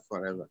will last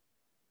forever.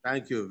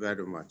 Thank you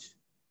very much.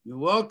 You're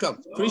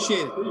welcome.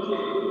 Appreciate it.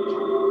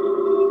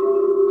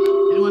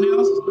 Anyone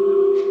else?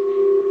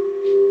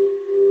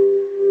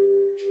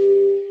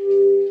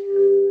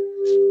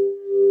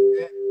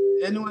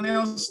 Anyone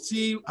else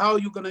see how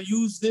you're going to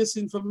use this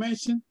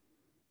information?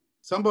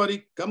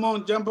 Somebody, come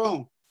on, jump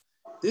on.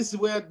 This is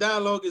where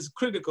dialogue is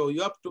critical.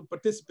 You have to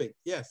participate.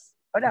 Yes.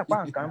 Other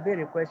one can be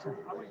a question.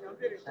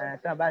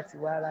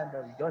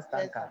 Just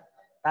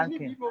thank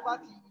him.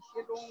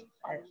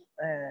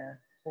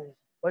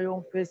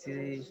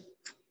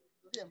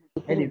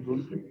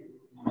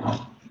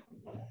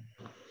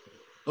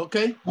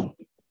 Okay.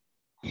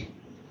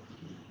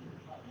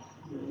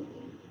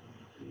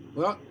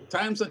 Well,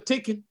 times are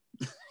ticking.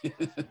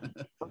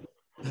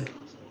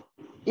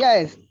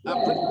 Yes.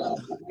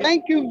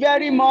 Thank you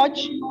very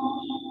much,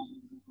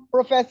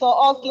 Professor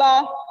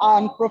Osler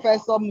and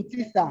Professor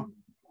Mutisya.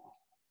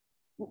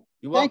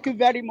 Thank you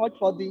very much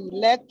for the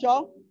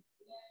lecture.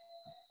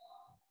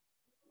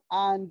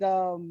 And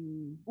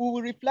we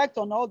will reflect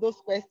on all those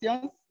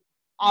questions.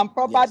 And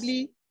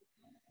probably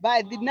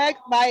by the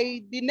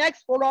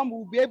next forum,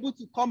 we'll be able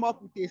to come up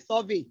with a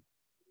survey.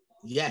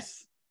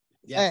 Yes.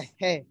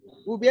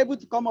 We'll be able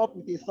to come up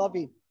with a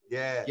survey.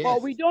 Yeah.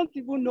 But we don't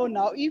even know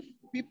now if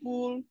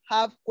people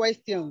have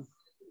questions,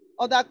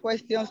 other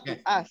questions to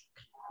ask.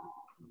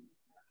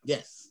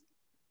 Yes.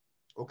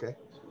 Okay.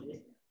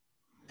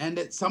 And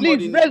that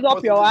somebody please raise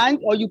up your hand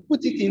or you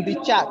put it in the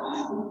chat.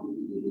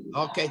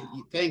 Okay,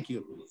 thank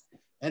you.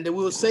 And then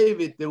we'll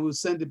save it, then we'll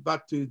send it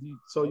back to you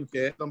so you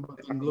can come back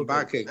and look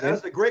back at it. again.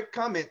 That's a great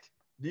comment.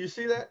 Do you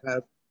see that?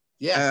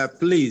 Yes.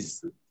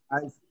 Please,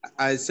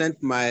 I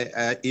sent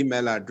my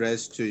email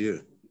address to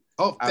you.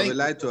 Oh, I would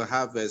like to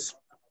have a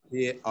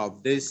summary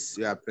of this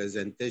your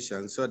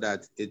presentation so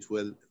that it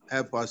will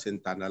help us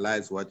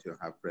internalize what you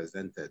have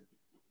presented.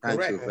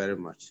 Thank you very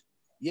much.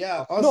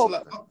 Yeah,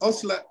 Osler,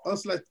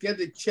 get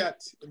the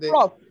chat.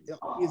 Prof,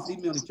 his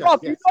email chat.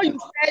 Prof, you know you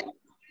said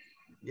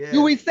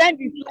you will send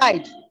the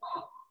slide.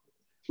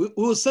 We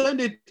will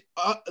send it,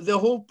 the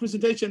whole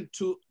presentation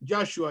to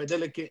Joshua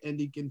Adeleke and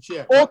he can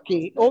share.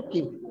 Okay.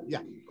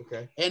 Yeah.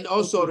 Okay. And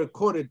also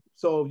record it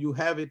so you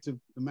have it to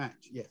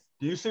match. Yes.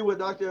 Do you see what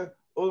Dr.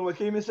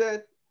 Oluwakimi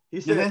said?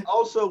 He said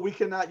also we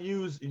cannot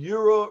use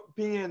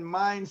European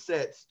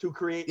mindsets to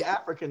create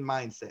African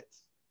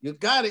mindsets. You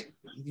got it.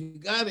 You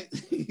got it.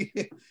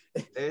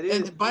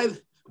 And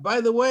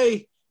by the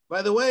way,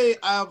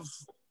 I've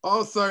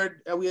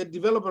authored, we have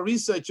developed a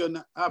research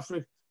on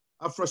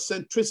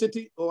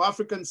Afrocentricity or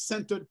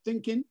African-centered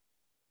thinking,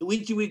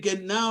 which we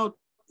can now,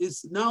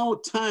 it's now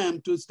time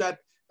to start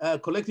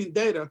collecting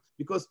data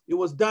because it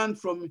was done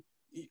from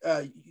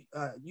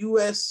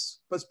US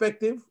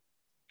perspective.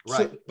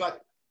 Right. So,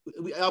 but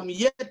I'm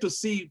yet to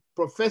see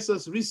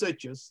professors,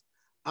 researchers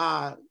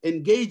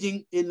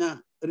engaging in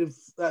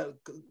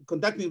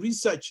conducting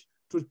research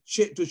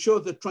to show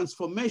the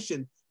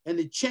transformation and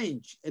the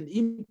change and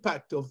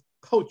impact of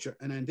culture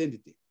and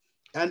identity.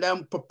 And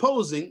I'm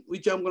proposing,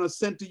 which I'm going to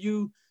send to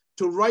you,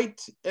 to write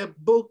a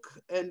book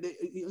and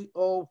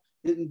or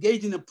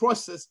engage in a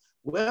process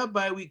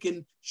whereby we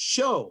can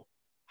show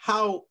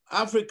how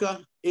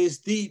Africa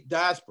is the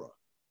diaspora.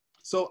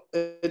 So,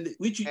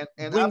 which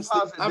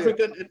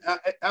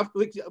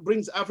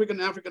brings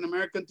African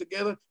American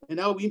together, and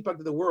how we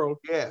impact the world.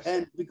 Yes.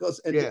 And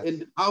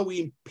and how we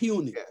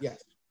impugn it.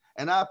 Yes.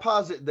 And I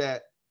posit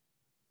that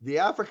the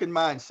African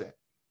mindset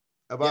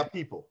of our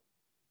people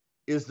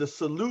is the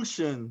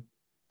solution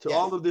to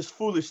all of this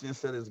foolishness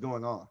that is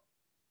going on.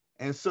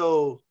 And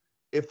so,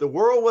 if the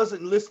world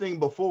wasn't listening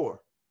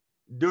before,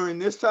 during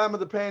this time of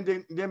the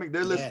pandemic,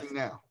 they're listening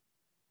now,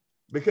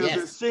 because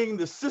they're seeing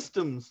the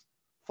systems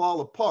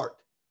fall apart.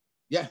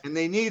 Yeah. And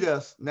they need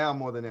us now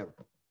more than ever.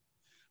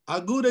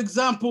 A good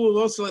example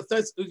also,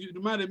 you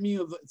reminded me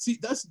of, see,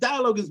 that's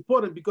dialogue is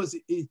important because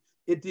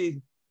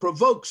it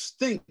provokes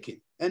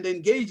thinking and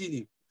engaging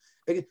you.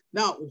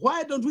 Now,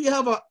 why don't we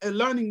have a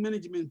learning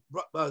management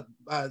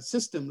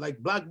system like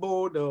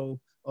Blackboard or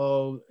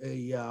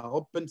a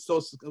open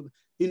source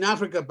in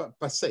Africa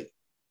per se?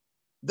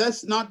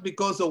 That's not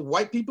because of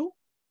white people.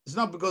 It's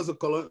not because of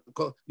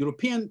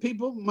European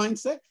people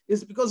mindset.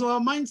 It's because of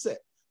our mindset.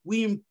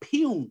 We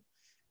impugn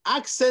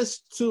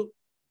access to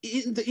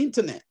the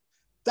internet.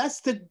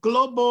 That's the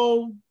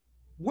global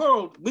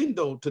world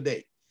window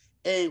today.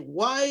 And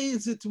why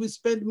is it we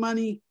spend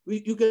money?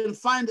 You can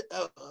find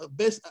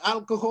best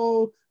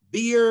alcohol,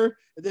 beer,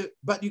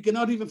 but you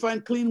cannot even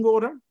find clean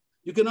water.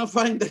 You cannot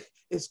find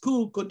a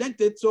school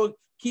connected. So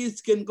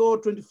kids can go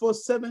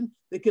 24/7.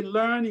 They can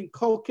learn,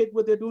 inculcate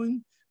what they're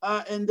doing,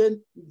 and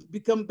then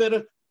become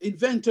better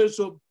inventors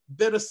or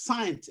better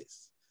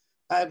scientists.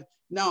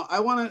 Now, I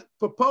want to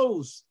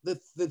propose the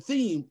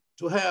theme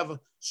to have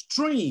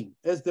STREAM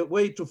as the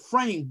way to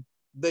frame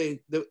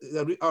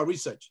our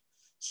research.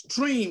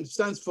 STREAM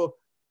stands for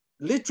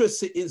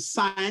literacy in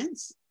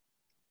science,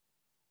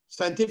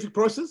 scientific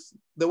process,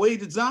 the way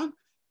it's done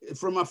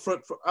from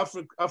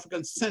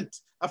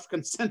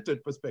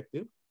African-centered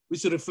perspective,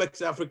 which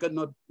reflects African,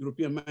 not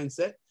European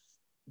mindset.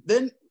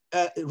 Then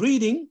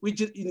reading,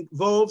 which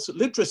involves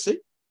literacy,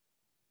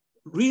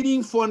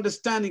 reading for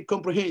understanding,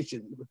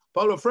 comprehension.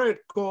 Paulo Freire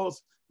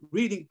calls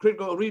reading,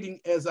 critical reading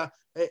as a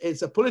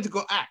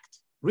political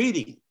act,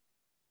 reading.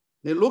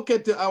 They look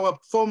at our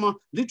former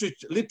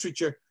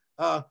literature,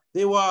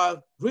 they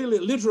were really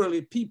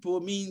literally people,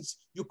 means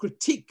you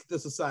critique the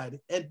society,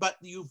 but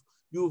you've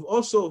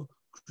also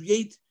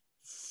create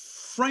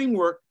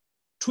framework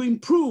to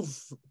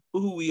improve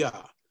who we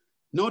are,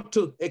 not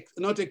to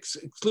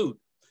exclude.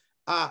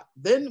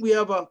 Then we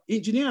have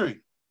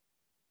engineering.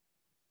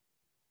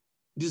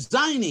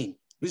 Designing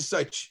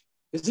research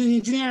is an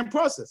engineering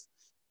process.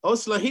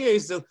 Osler here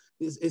is a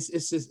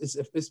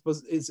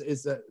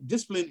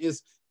discipline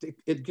is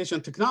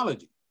education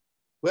technology,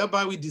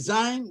 whereby we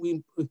design,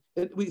 we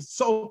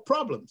solve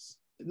problems,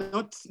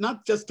 not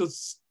just to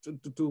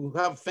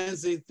have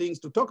fancy things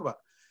to talk about.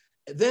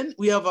 Then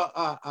we have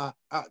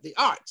the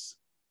arts.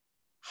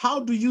 How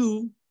do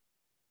you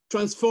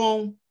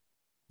transform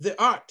the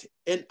art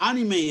and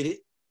animate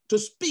it to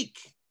speak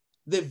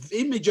the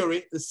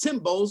imagery, the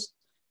symbols,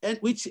 and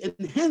which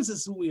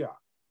enhances who we are?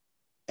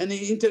 And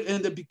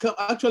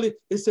actually,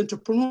 it's the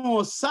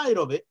entrepreneurial side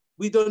of it.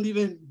 We don't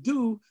even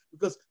do,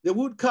 because the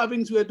wood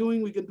carvings we are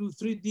doing, we can do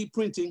 3D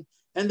printing,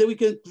 and then we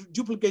can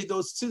duplicate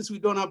those. Since we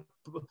don't have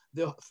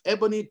the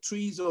ebony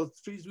trees or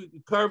trees we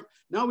carve,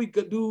 now we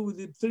can do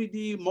the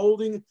 3D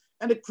molding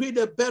and create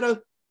a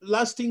better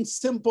lasting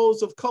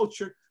symbols of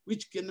culture,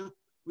 which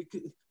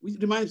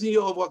reminds me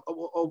of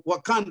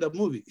Wakanda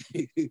movie,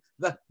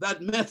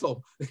 that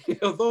method.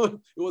 Although it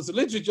was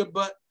literature,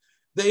 but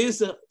there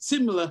is a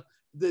similar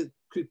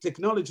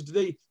technology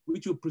today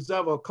which will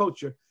preserve our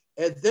culture.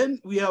 And then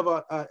we have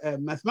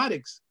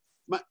mathematics.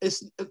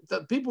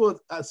 People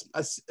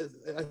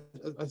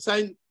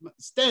assign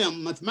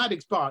STEM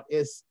mathematics part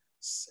as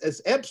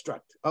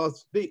abstract or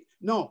big.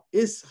 No,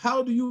 it's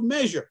how do you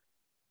measure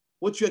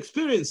what you're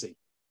experiencing,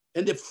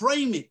 and they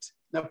frame it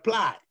and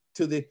apply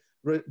to the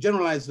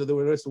generalize to the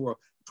rest of the world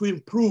to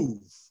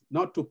improve,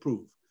 not to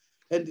prove.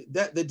 And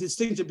that the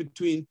distinction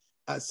between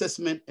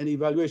assessment and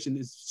evaluation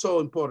is so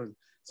important.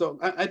 So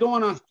I don't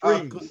want to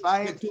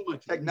science, too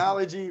much.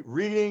 Technology,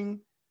 reading,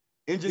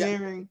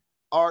 engineering,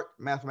 art,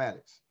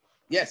 mathematics.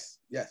 Yes,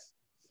 yes.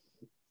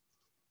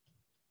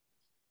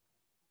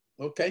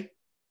 Okay.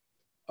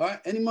 All right.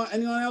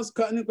 Anyone else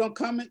gonna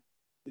comment?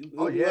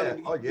 Oh yeah.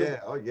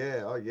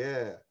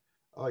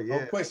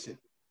 No question.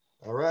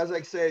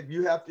 Razak said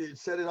you have to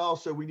set it all,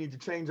 so we need to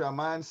change our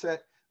mindset,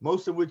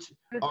 most of which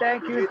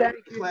thank you,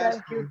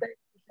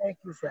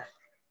 sir.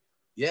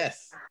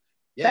 Yes.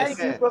 Thank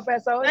you,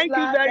 Professor Osler. Thank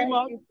you very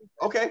much.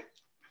 Okay.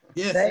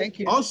 Yes. Thank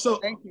you.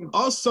 Also,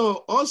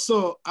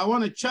 I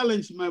want to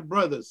challenge my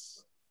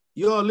brothers.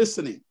 You're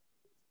listening.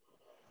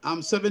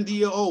 I'm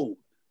 70-year-old.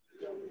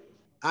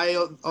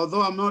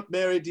 Although I'm not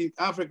married in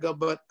Africa,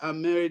 but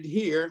I'm married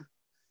here,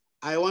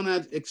 I want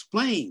to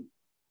explain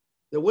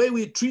the way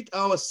we treat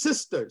our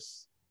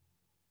sisters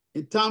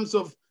in terms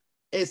of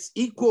as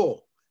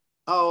equal,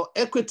 our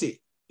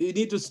equity. You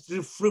need to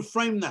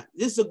reframe that.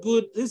 This is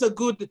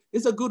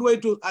a good way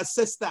to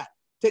assess that.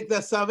 Take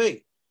that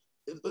survey.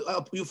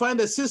 You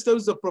find a sister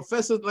who's a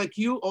professor like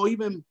you, or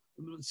even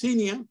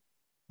senior,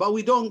 but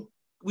we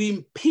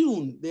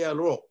impugn their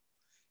role.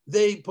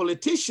 They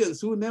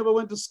politicians who never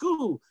went to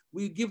school,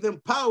 we give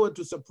them power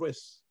to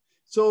suppress.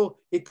 So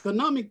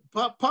economic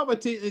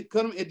poverty,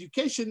 economic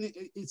education,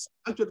 it's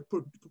actually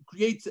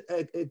creates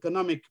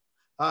economic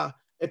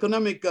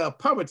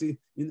poverty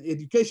in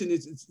education.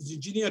 It's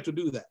engineered to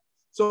do that.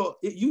 So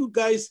you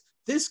guys,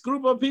 this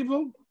group of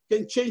people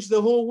can change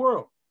the whole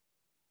world,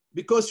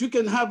 because you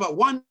can have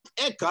 1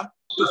 acre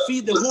to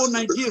feed the whole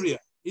Nigeria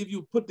if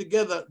you put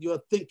together your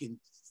thinking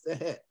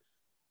ahead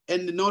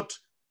and not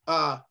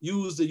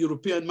use the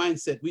European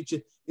mindset, which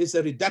is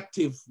a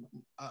reductive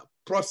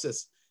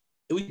process,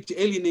 which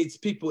alienates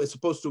people as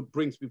opposed to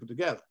brings people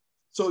together.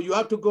 So you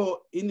have to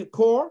go in the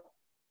core,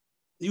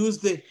 use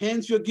the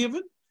hands you're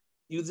given,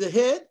 use the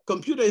head.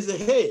 Computer is the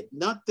head,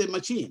 not the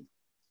machine.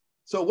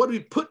 So what we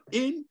put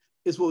in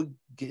is what we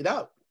get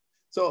out.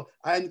 So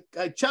I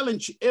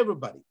challenge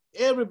everybody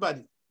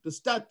to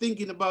start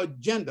thinking about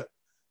gender,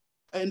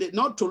 and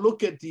not to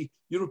look at the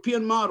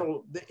European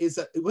model.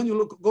 When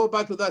you go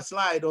back to that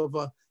slide of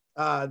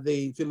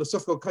the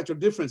philosophical cultural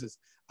differences,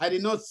 I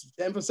did not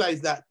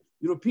emphasize that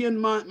European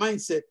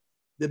mindset,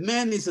 the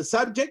man is a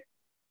subject,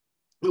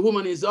 the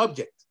woman is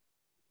object.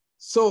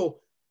 So,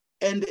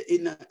 and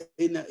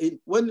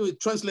when we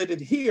translate it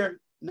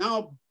here,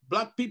 now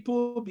Black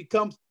people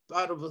become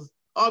part of an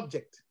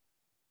object.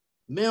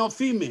 male,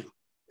 female,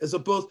 as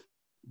opposed,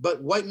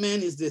 but white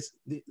man is the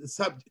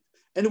subject.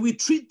 And we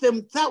treat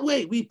them that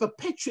way. We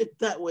perpetuate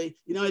that way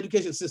in our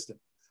education system.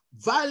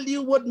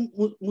 Value what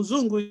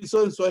Muzungu,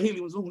 so in Swahili,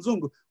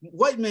 Muzungu,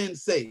 white man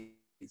says.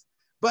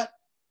 But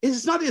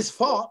it's not his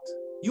fault.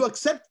 You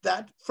accept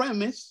that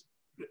premise,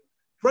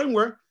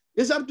 framework.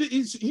 It's up to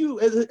you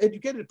as an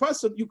educated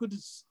person. You could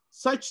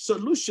search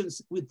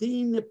solutions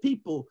within the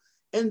people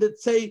and that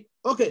say,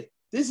 okay,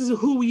 this is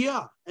who we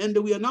are, and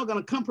we are not going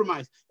to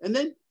compromise. And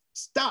then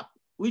stop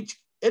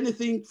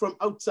anything from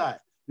outside.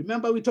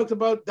 Remember, we talked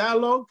about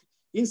dialogue,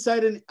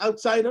 inside and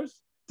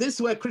outsiders. This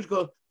is where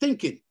critical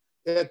thinking,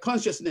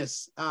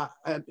 consciousness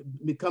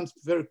becomes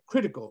very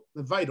critical,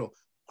 vital.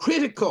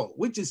 Critical,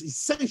 which is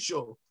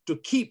essential to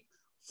keep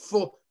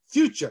for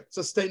future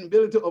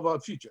sustainability of our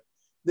future.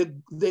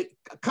 The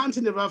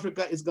continent of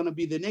Africa is going to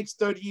be the next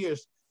 30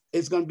 years.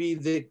 It's going to be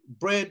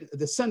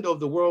the center of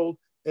the world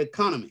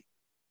economy.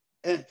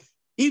 And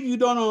if you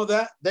don't know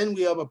that, then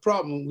we have a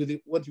problem with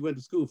what you went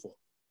to school for.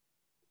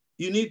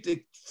 You need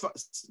the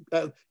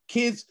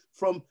kids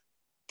from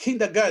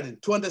kindergarten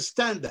to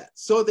understand that,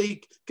 so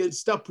they can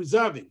start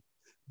preserving.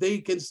 They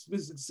can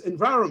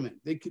environment.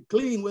 They can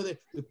clean with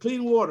the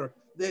clean water,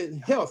 the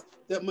health.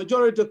 The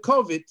majority of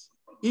COVID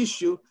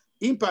issue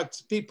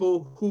impacts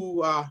people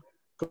who are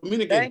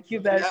communicating. Thank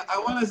you very much.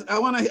 I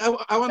want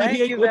to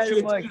hear what you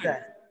experience.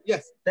 Sir.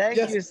 Yes. Thank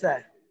you,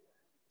 sir.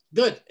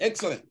 Good.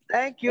 Excellent.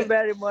 Thank you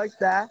very much,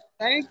 sir.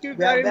 Thank you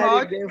very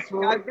much. Grateful.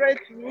 We are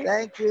grateful.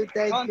 Thank you.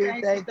 Thank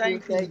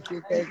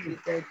you.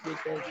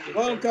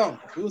 Welcome.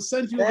 We will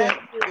send you there.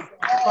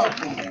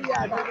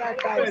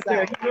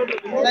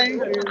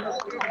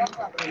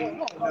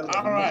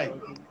 All right.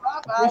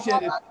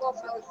 Appreciate it.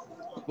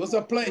 It was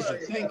a pleasure.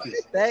 Thank you.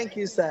 Thank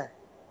you, sir.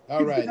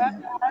 All right.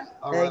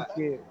 Thank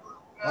you.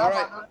 All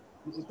right.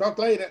 We'll talk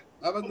later.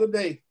 Have a good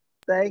day.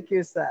 Thank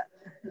you, sir.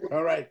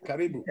 All right.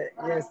 Karibu.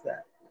 Yes,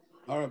 sir.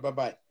 All right.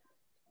 Bye-bye.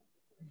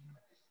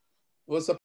 What's up?